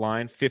final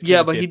line? 15.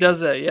 Yeah, but he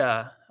does that.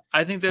 Yeah.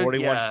 I think they're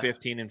 41,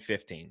 15, and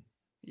 15.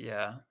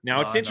 Yeah.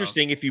 Now it's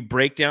interesting if you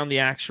break down the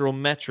actual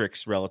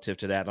metrics relative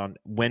to that on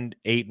when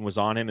Ayton was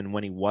on him and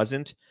when he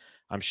wasn't.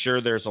 I'm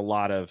sure there's a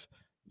lot of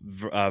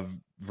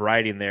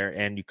variety in there,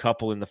 and you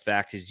couple in the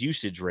fact his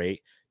usage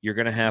rate, you're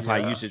going to have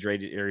high usage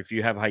rate, or if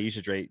you have high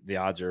usage rate, the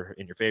odds are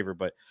in your favor.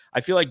 But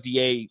I feel like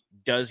DA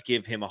does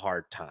give him a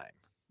hard time.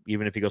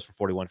 Even if he goes for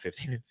 41,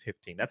 15, and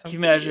 15. That's how. Can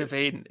you imagine if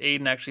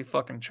Ayton actually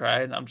fucking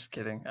tried? I'm just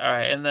kidding. All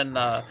right. And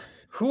then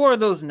who are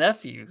those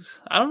nephews?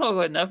 I don't know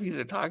what nephews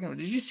are talking about.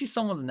 Did you see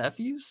someone's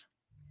nephews?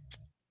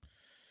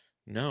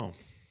 No.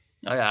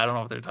 Oh, yeah. I don't know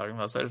what they're talking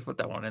about. So I just put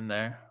that one in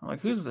there. I'm like,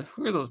 who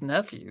are those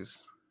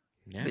nephews?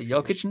 The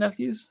Jokic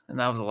nephews? And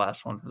that was the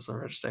last one for the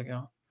Silver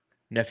Stego.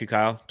 Nephew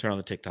Kyle, turn on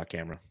the TikTok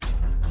camera.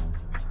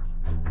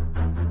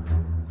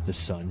 The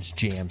Suns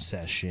Jam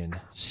Session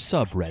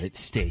subreddit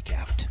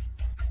stakeout.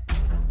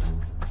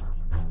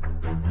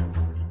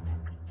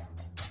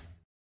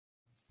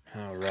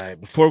 All right.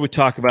 Before we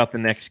talk about the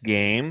next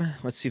game,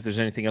 let's see if there's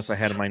anything else I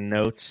had in my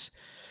notes.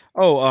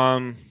 Oh,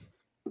 I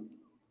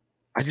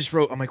just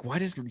wrote, I'm like, why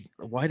does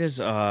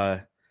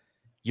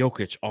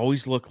Jokic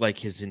always look like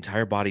his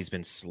entire body's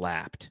been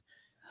slapped?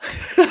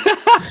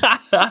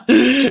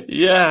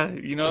 Yeah,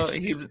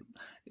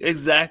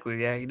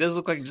 exactly. Yeah, he does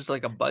look like just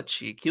like a butt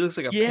cheek. He looks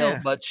like a pale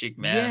butt cheek,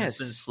 man. It's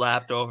been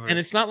slapped over. And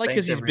it's not like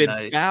because he's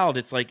been fouled.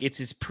 It's like it's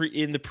his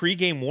in the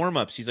pregame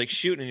warmups. He's like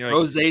shooting, and you're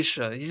like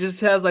rosacea. He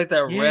just has like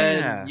that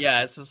red.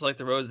 Yeah, it's just like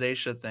the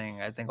rosacea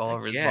thing. I think all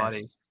over his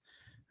body.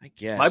 I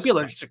guess might be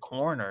allergic to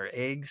corn or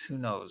eggs. Who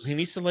knows? He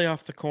needs to lay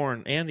off the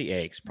corn and the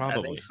eggs.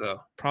 Probably I think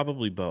so.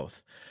 Probably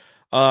both.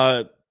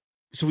 So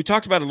we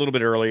talked about it a little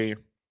bit earlier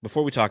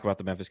before we talk about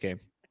the Memphis game.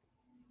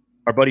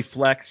 Our buddy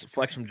Flex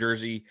from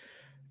Jersey,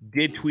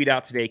 did tweet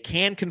out today,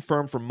 can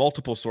confirm from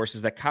multiple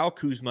sources that Kyle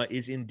Kuzma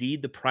is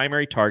indeed the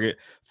primary target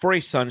for a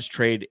Suns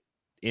trade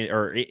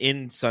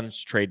in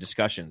Suns trade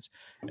discussions.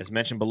 As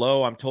mentioned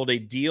below, I'm told a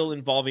deal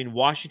involving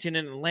Washington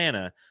and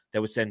Atlanta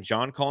that would send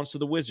John Collins to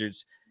the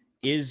Wizards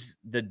is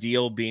the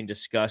deal being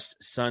discussed.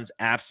 Suns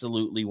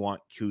absolutely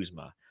want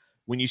Kuzma.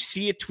 When you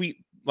see a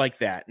tweet like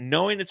that,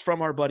 knowing it's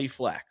from our buddy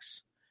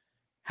Flex,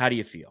 how do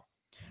you feel?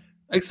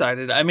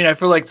 Excited. I mean, I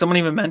feel like someone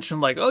even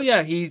mentioned like, oh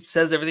yeah, he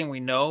says everything we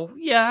know.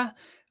 Yeah.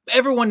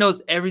 Everyone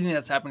knows everything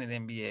that's happening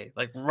in the NBA,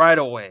 like right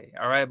away.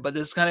 All right. But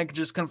this kind of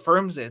just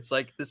confirms it. It's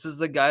like, this is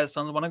the guy the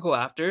Suns want to go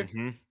after.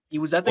 Mm-hmm. He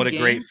was at the game. What a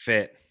great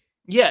fit.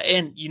 Yeah.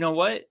 And you know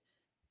what?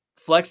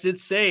 Flex did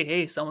say,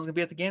 hey, someone's going to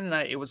be at the game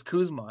tonight. It was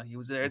Kuzma. He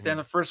was there at the end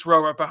of the first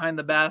row right behind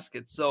the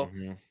basket. So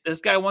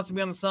this guy wants to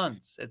be on the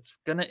Suns. It's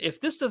going to,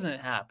 if this doesn't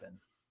happen,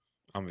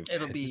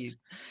 it'll be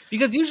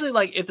because usually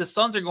like if the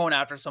Suns are going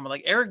after someone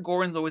like Eric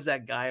Gordon's always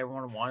that guy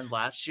everyone wanted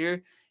last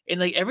year. And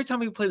like every time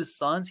we play the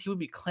Suns, he would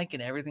be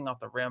clanking everything off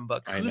the rim.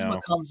 But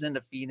Kuzma comes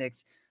into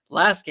Phoenix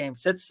last game,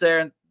 sits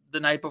there the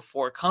night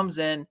before, comes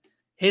in,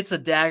 hits a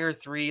dagger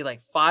three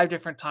like 5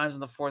 different times in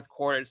the fourth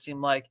quarter. It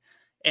seemed like,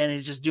 and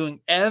he's just doing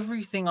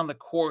everything on the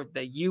court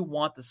that you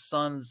want the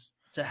Suns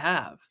to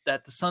have,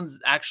 that the Suns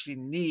actually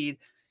need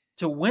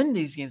to win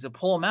these games, to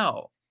pull them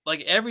out.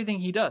 Like everything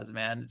he does,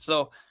 man.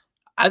 So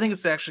I think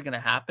it's actually going to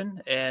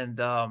happen. And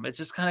it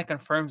just kind of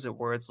confirms it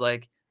where it's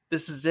like,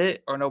 this is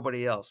it or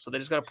nobody else. So they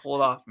just got to pull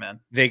it off, man.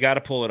 They got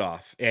to pull it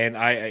off. And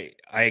I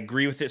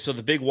agree with it. So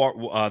the big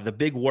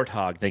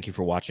warthog, thank you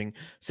for watching,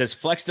 says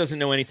Flex doesn't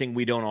know anything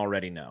we don't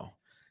already know.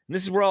 And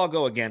this is where I'll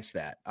go against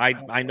that.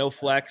 I know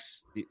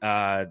Flex.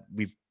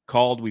 We've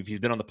called. He's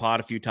been on the pod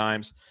a few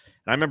times.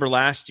 And I remember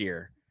last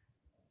year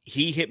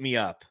he hit me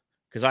up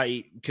because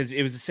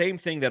it was the same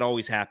thing that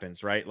always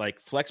happens, right? Like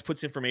Flex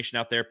puts information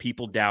out there,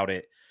 people doubt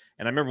it.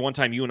 And I remember one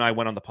time you and I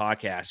went on the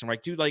podcast and we're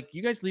like, dude, like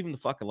you guys leave him the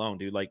fuck alone,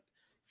 dude. Like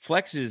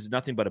Flex is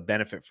nothing but a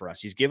benefit for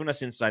us. He's given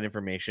us inside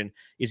information.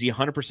 Is he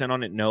 100%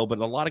 on it? No, but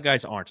a lot of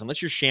guys aren't.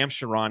 Unless you're Shams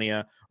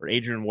Charania or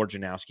Adrian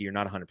Wojnarowski, you're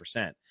not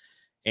 100%.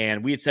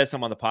 And we had said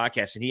something on the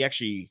podcast, and he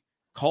actually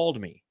called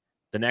me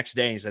the next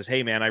day and he says,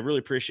 hey, man, I really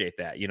appreciate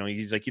that. You know,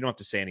 he's like, you don't have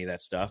to say any of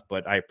that stuff,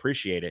 but I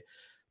appreciate it.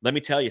 Let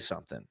me tell you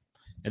something.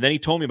 And then he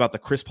told me about the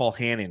Chris Paul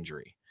hand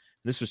injury.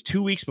 And this was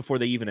 2 weeks before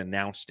they even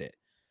announced it.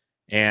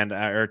 And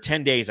or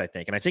 10 days, I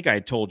think. And I think I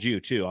had told you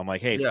too. I'm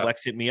like, hey,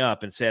 Flex hit me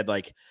up and said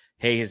like,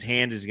 hey, his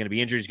hand is going to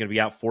be injured. He's going to be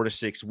out 4 to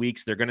 6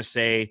 weeks. They're going to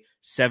say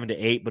 7 to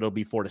 8, but it'll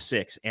be 4 to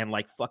 6. And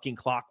like fucking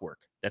clockwork,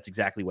 that's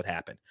exactly what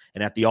happened.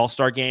 And at the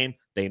All-Star game,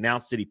 they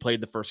announced it. He played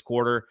the first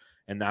quarter.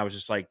 And I was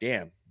just like,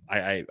 damn,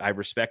 I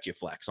respect you,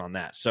 Flex, on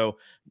that. So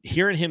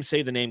hearing him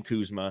say the name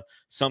Kuzma,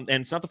 and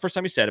it's not the first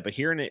time he said it, but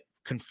hearing it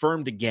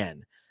confirmed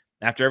again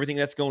after everything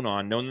that's going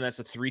on, knowing that that's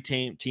a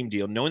 3-team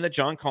deal, knowing that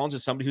John Collins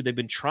is somebody who they've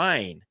been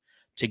trying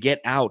to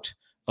get out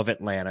of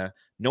Atlanta,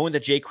 knowing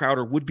that Jay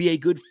Crowder would be a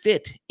good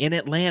fit in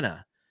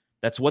Atlanta.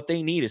 That's what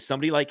they need, is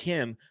somebody like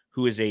him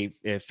who is a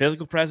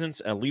physical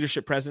presence, a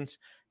leadership presence,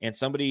 and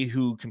somebody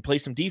who can play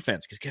some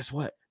defense. Because guess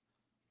what?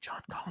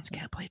 John Collins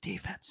can't play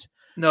defense.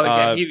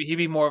 No, he'd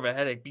be more of a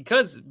headache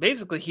because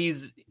basically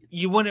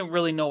you wouldn't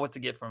really know what to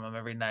get from him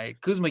every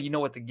night. Kuzma, you know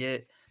what to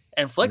get.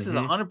 And Flex is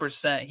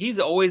 100%. He's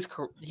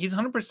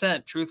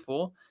 100%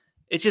 truthful.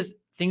 It's just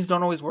things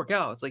don't always work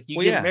out. It's like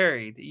you get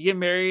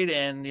married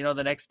and you know,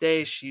 the next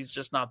day she's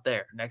just not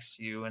there next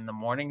to you. In the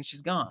morning,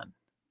 she's gone.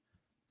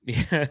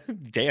 Yeah.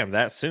 Damn,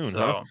 that soon,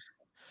 huh?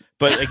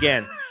 But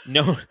again,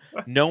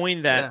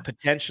 knowing that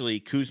potentially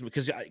Kuzma,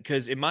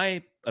 because in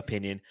my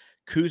opinion,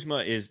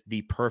 Kuzma is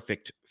the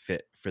perfect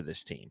fit for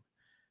this team.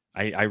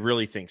 I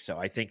really think so.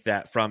 I think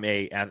that from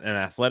an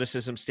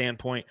athleticism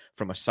standpoint,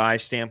 from a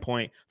size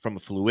standpoint, from a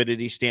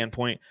fluidity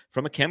standpoint,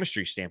 from a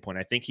chemistry standpoint,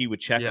 I think he would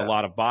check a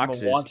lot of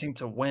boxes. Wanting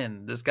to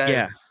win. This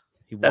guy,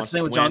 that's the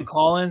thing with John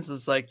Collins.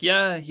 It's like,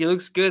 yeah, he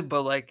looks good,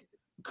 but like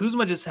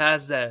Kuzma just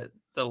has the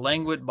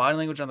body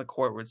language on the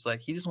court where it's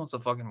like he just wants to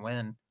fucking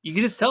win. You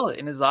can just tell it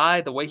in his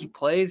eye, the way he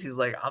plays. He's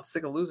like, I'm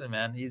sick of losing,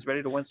 man. He's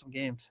ready to win some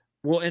games.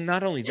 Well, and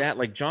not only that,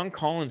 like John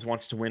Collins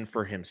wants to win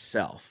for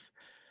himself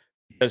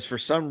because for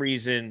some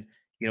reason,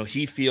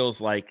 he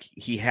feels like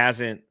he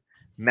hasn't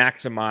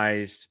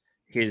maximized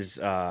his,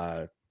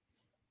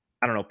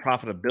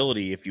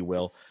 profitability, if you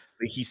will.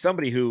 But he's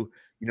somebody who,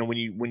 when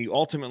you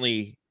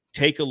ultimately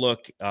take a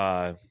look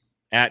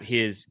at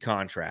his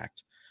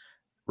contract,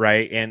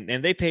 right,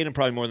 and they paid him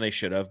probably more than they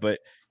should have, but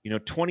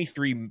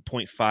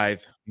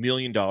 $23.5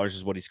 million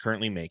is what he's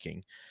currently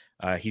making.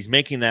 He's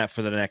making that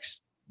for the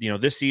next,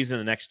 this season,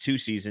 the next 2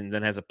 seasons,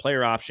 then has a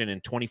player option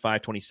in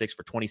 25, 26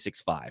 for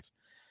 26.5.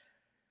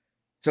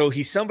 So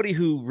he's somebody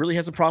who really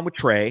has a problem with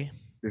Trey.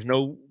 There's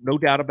no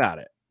doubt about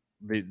it.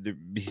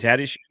 He's had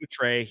issues with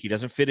Trey. He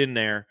doesn't fit in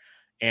there,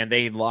 and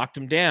they locked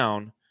him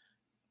down.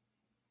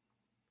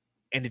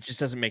 And it just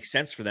doesn't make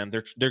sense for them.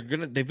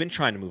 They've been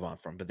trying to move on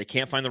from him, but they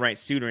can't find the right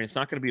suitor, and it's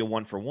not going to be a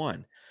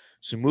 1-for-1.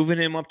 So moving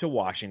him up to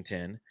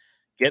Washington,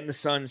 getting the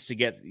Suns to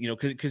get,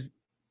 because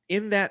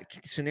in that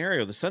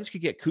scenario, the Suns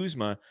could get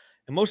Kuzma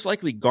and most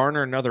likely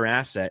garner another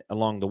asset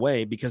along the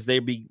way because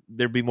there'd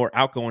be more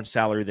outgoing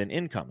salary than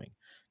incoming.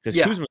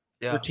 Because Kuzma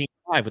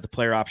 13.5 with the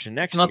player option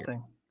next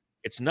year.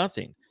 It's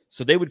nothing.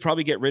 So they would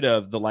probably get rid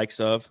of the likes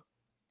of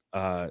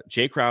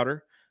Jay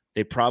Crowder.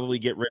 They'd probably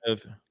get rid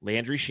of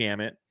Landry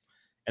Shamet.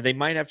 And they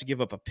might have to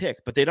give up a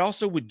pick, but they'd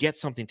also would get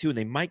something too. And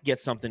they might get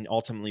something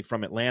ultimately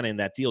from Atlanta in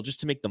that deal just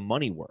to make the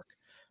money work.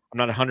 I'm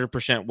not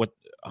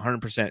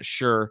 100%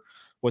 sure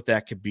what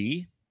that could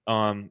be.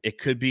 It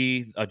could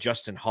be a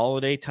Justin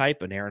Holiday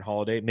type, an Aaron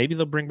Holiday. Maybe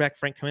they'll bring back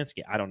Frank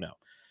Kaminsky. I don't know.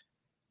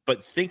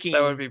 But thinking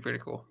that would be pretty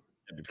cool.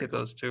 Get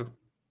those two.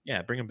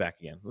 Yeah, bring him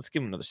back again. Let's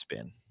give him another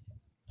spin.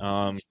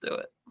 Let's do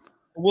it.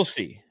 We'll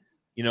see.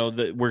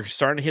 We're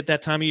starting to hit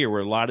that time of year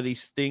where a lot of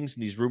these things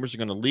and these rumors are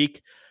going to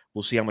leak.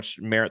 We'll see how much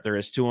merit there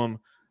is to them,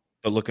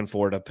 but looking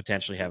forward to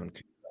potentially having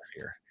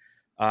here.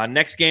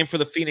 Next game for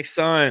the Phoenix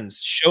Suns,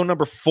 show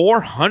number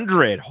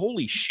 400.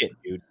 Holy shit,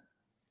 dude.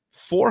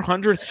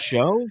 400th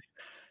show?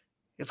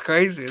 It's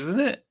crazy,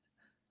 isn't it?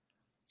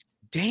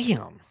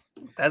 Damn.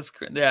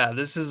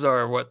 This is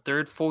our,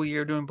 third full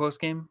year doing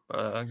post-game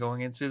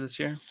going into this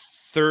year?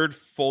 Third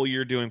full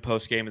year doing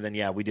post-game, and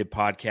then, we did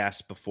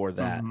podcasts before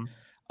that.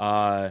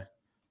 Mm-hmm.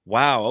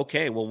 Wow.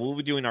 Okay. Well, we'll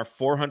be doing our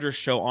 400th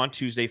show on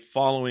Tuesday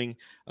following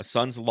a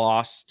Suns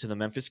loss to the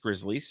Memphis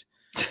Grizzlies.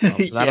 So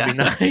that'll be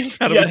nice.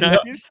 That'll be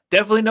nice.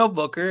 Definitely no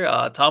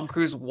Booker. Tom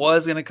Cruise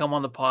was going to come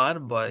on the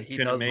pod, but he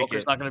knows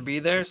Booker's not going to be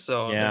there,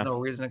 so there's no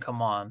reason to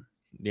come on.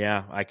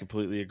 Yeah, I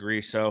completely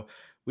agree. So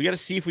we got to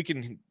see if we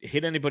can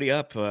hit anybody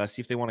up,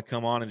 see if they want to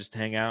come on and just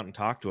hang out and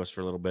talk to us for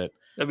a little bit.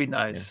 That'd be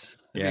nice.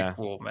 That'd be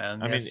cool,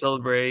 man. I mean,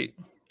 celebrate,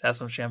 have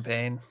some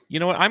champagne.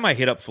 You know what? I might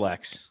hit up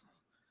Flex.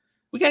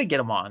 We got to get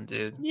him on,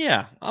 dude.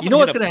 Yeah. You know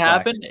what's going to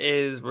happen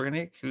is we're going to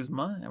get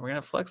Kuzma and we're going to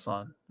have Flex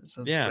on. It's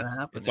going to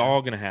happen. It's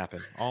all going to happen.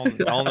 All in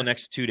the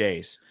next 2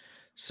 days.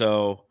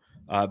 So,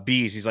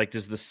 Bees, he's like,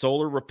 does the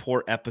Solar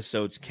Report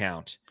episodes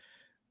count?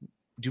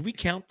 Do we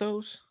count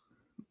those?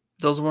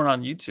 Those weren't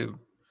on YouTube.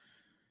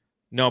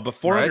 No, but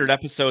 400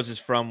 episodes is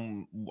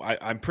from,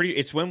 I'm pretty,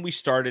 it's when we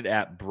started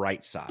at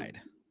Brightside.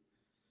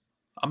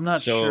 I'm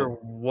not sure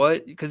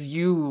what, because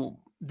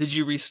did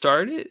you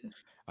restart it?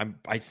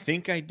 I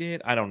think I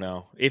did. I don't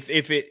know if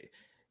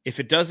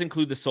it does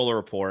include the Solar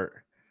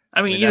Report.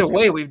 I mean either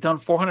way, we've done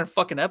 400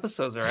 fucking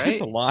episodes, all right? That's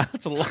a lot.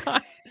 That's a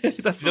lot.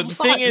 The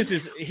thing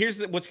is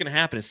here's what's going to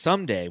happen is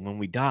someday when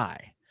we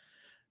die,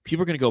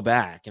 people are going to go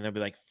back and they'll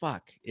be like,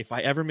 "Fuck! If I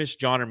ever miss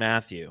John or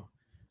Matthew,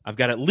 I've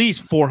got at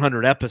least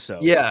 400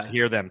 episodes to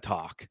hear them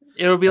talk."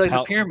 It'll be like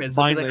the pyramids.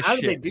 Be like, how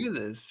did they do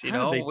this?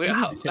 How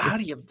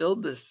do you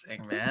build this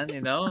thing, man?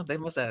 They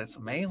must have had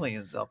some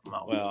aliens up the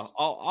mountains.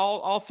 Well,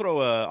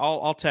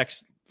 I'll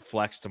text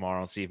Flex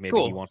tomorrow and see if maybe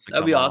he wants to come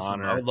on. That'd be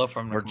awesome. I would love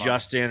for him to or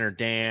Justin or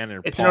Dan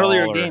or it's Paul an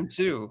earlier game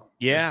too.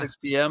 Yeah, it's 6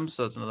 p.m.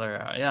 So it's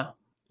another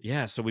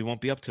Yeah, so we won't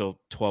be up till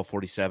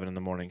 12:47 in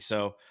the morning.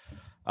 So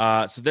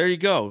there you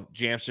go,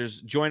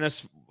 Jamsters. Join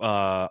us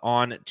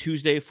on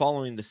Tuesday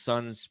following the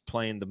Suns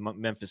playing the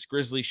Memphis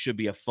Grizzlies. Should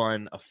be a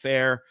fun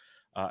affair.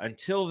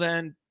 Until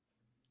then,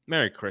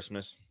 Merry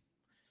Christmas,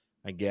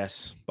 I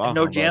guess.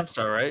 No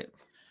Jamstar, right?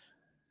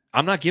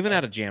 I'm not giving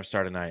out a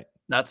Jamstar tonight.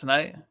 Not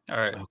tonight? All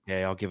right.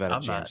 Okay, I'll give out a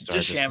Jamstar.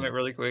 Just sham it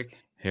really quick.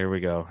 Here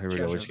we go.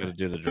 We're just going to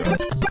do the draw.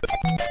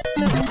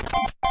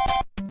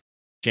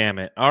 Jam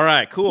it. All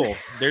right, cool.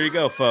 There you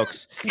go,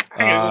 folks. I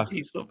gotta go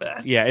pee so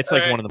bad. Yeah, it's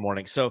like 1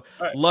 a.m. So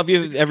love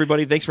you,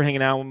 everybody. Thanks for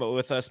hanging out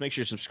with us. Make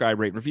sure you subscribe,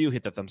 rate, review,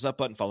 hit the thumbs up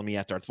button. Follow me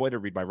at Darth Vader.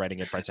 Read by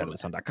writing at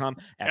brightsideofthesun.com.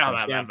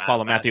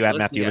 Follow Matthew at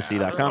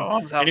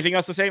MatthewLacy.com. Anything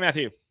else to say,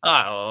 Matthew?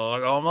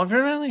 I'm not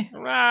sure, Manly.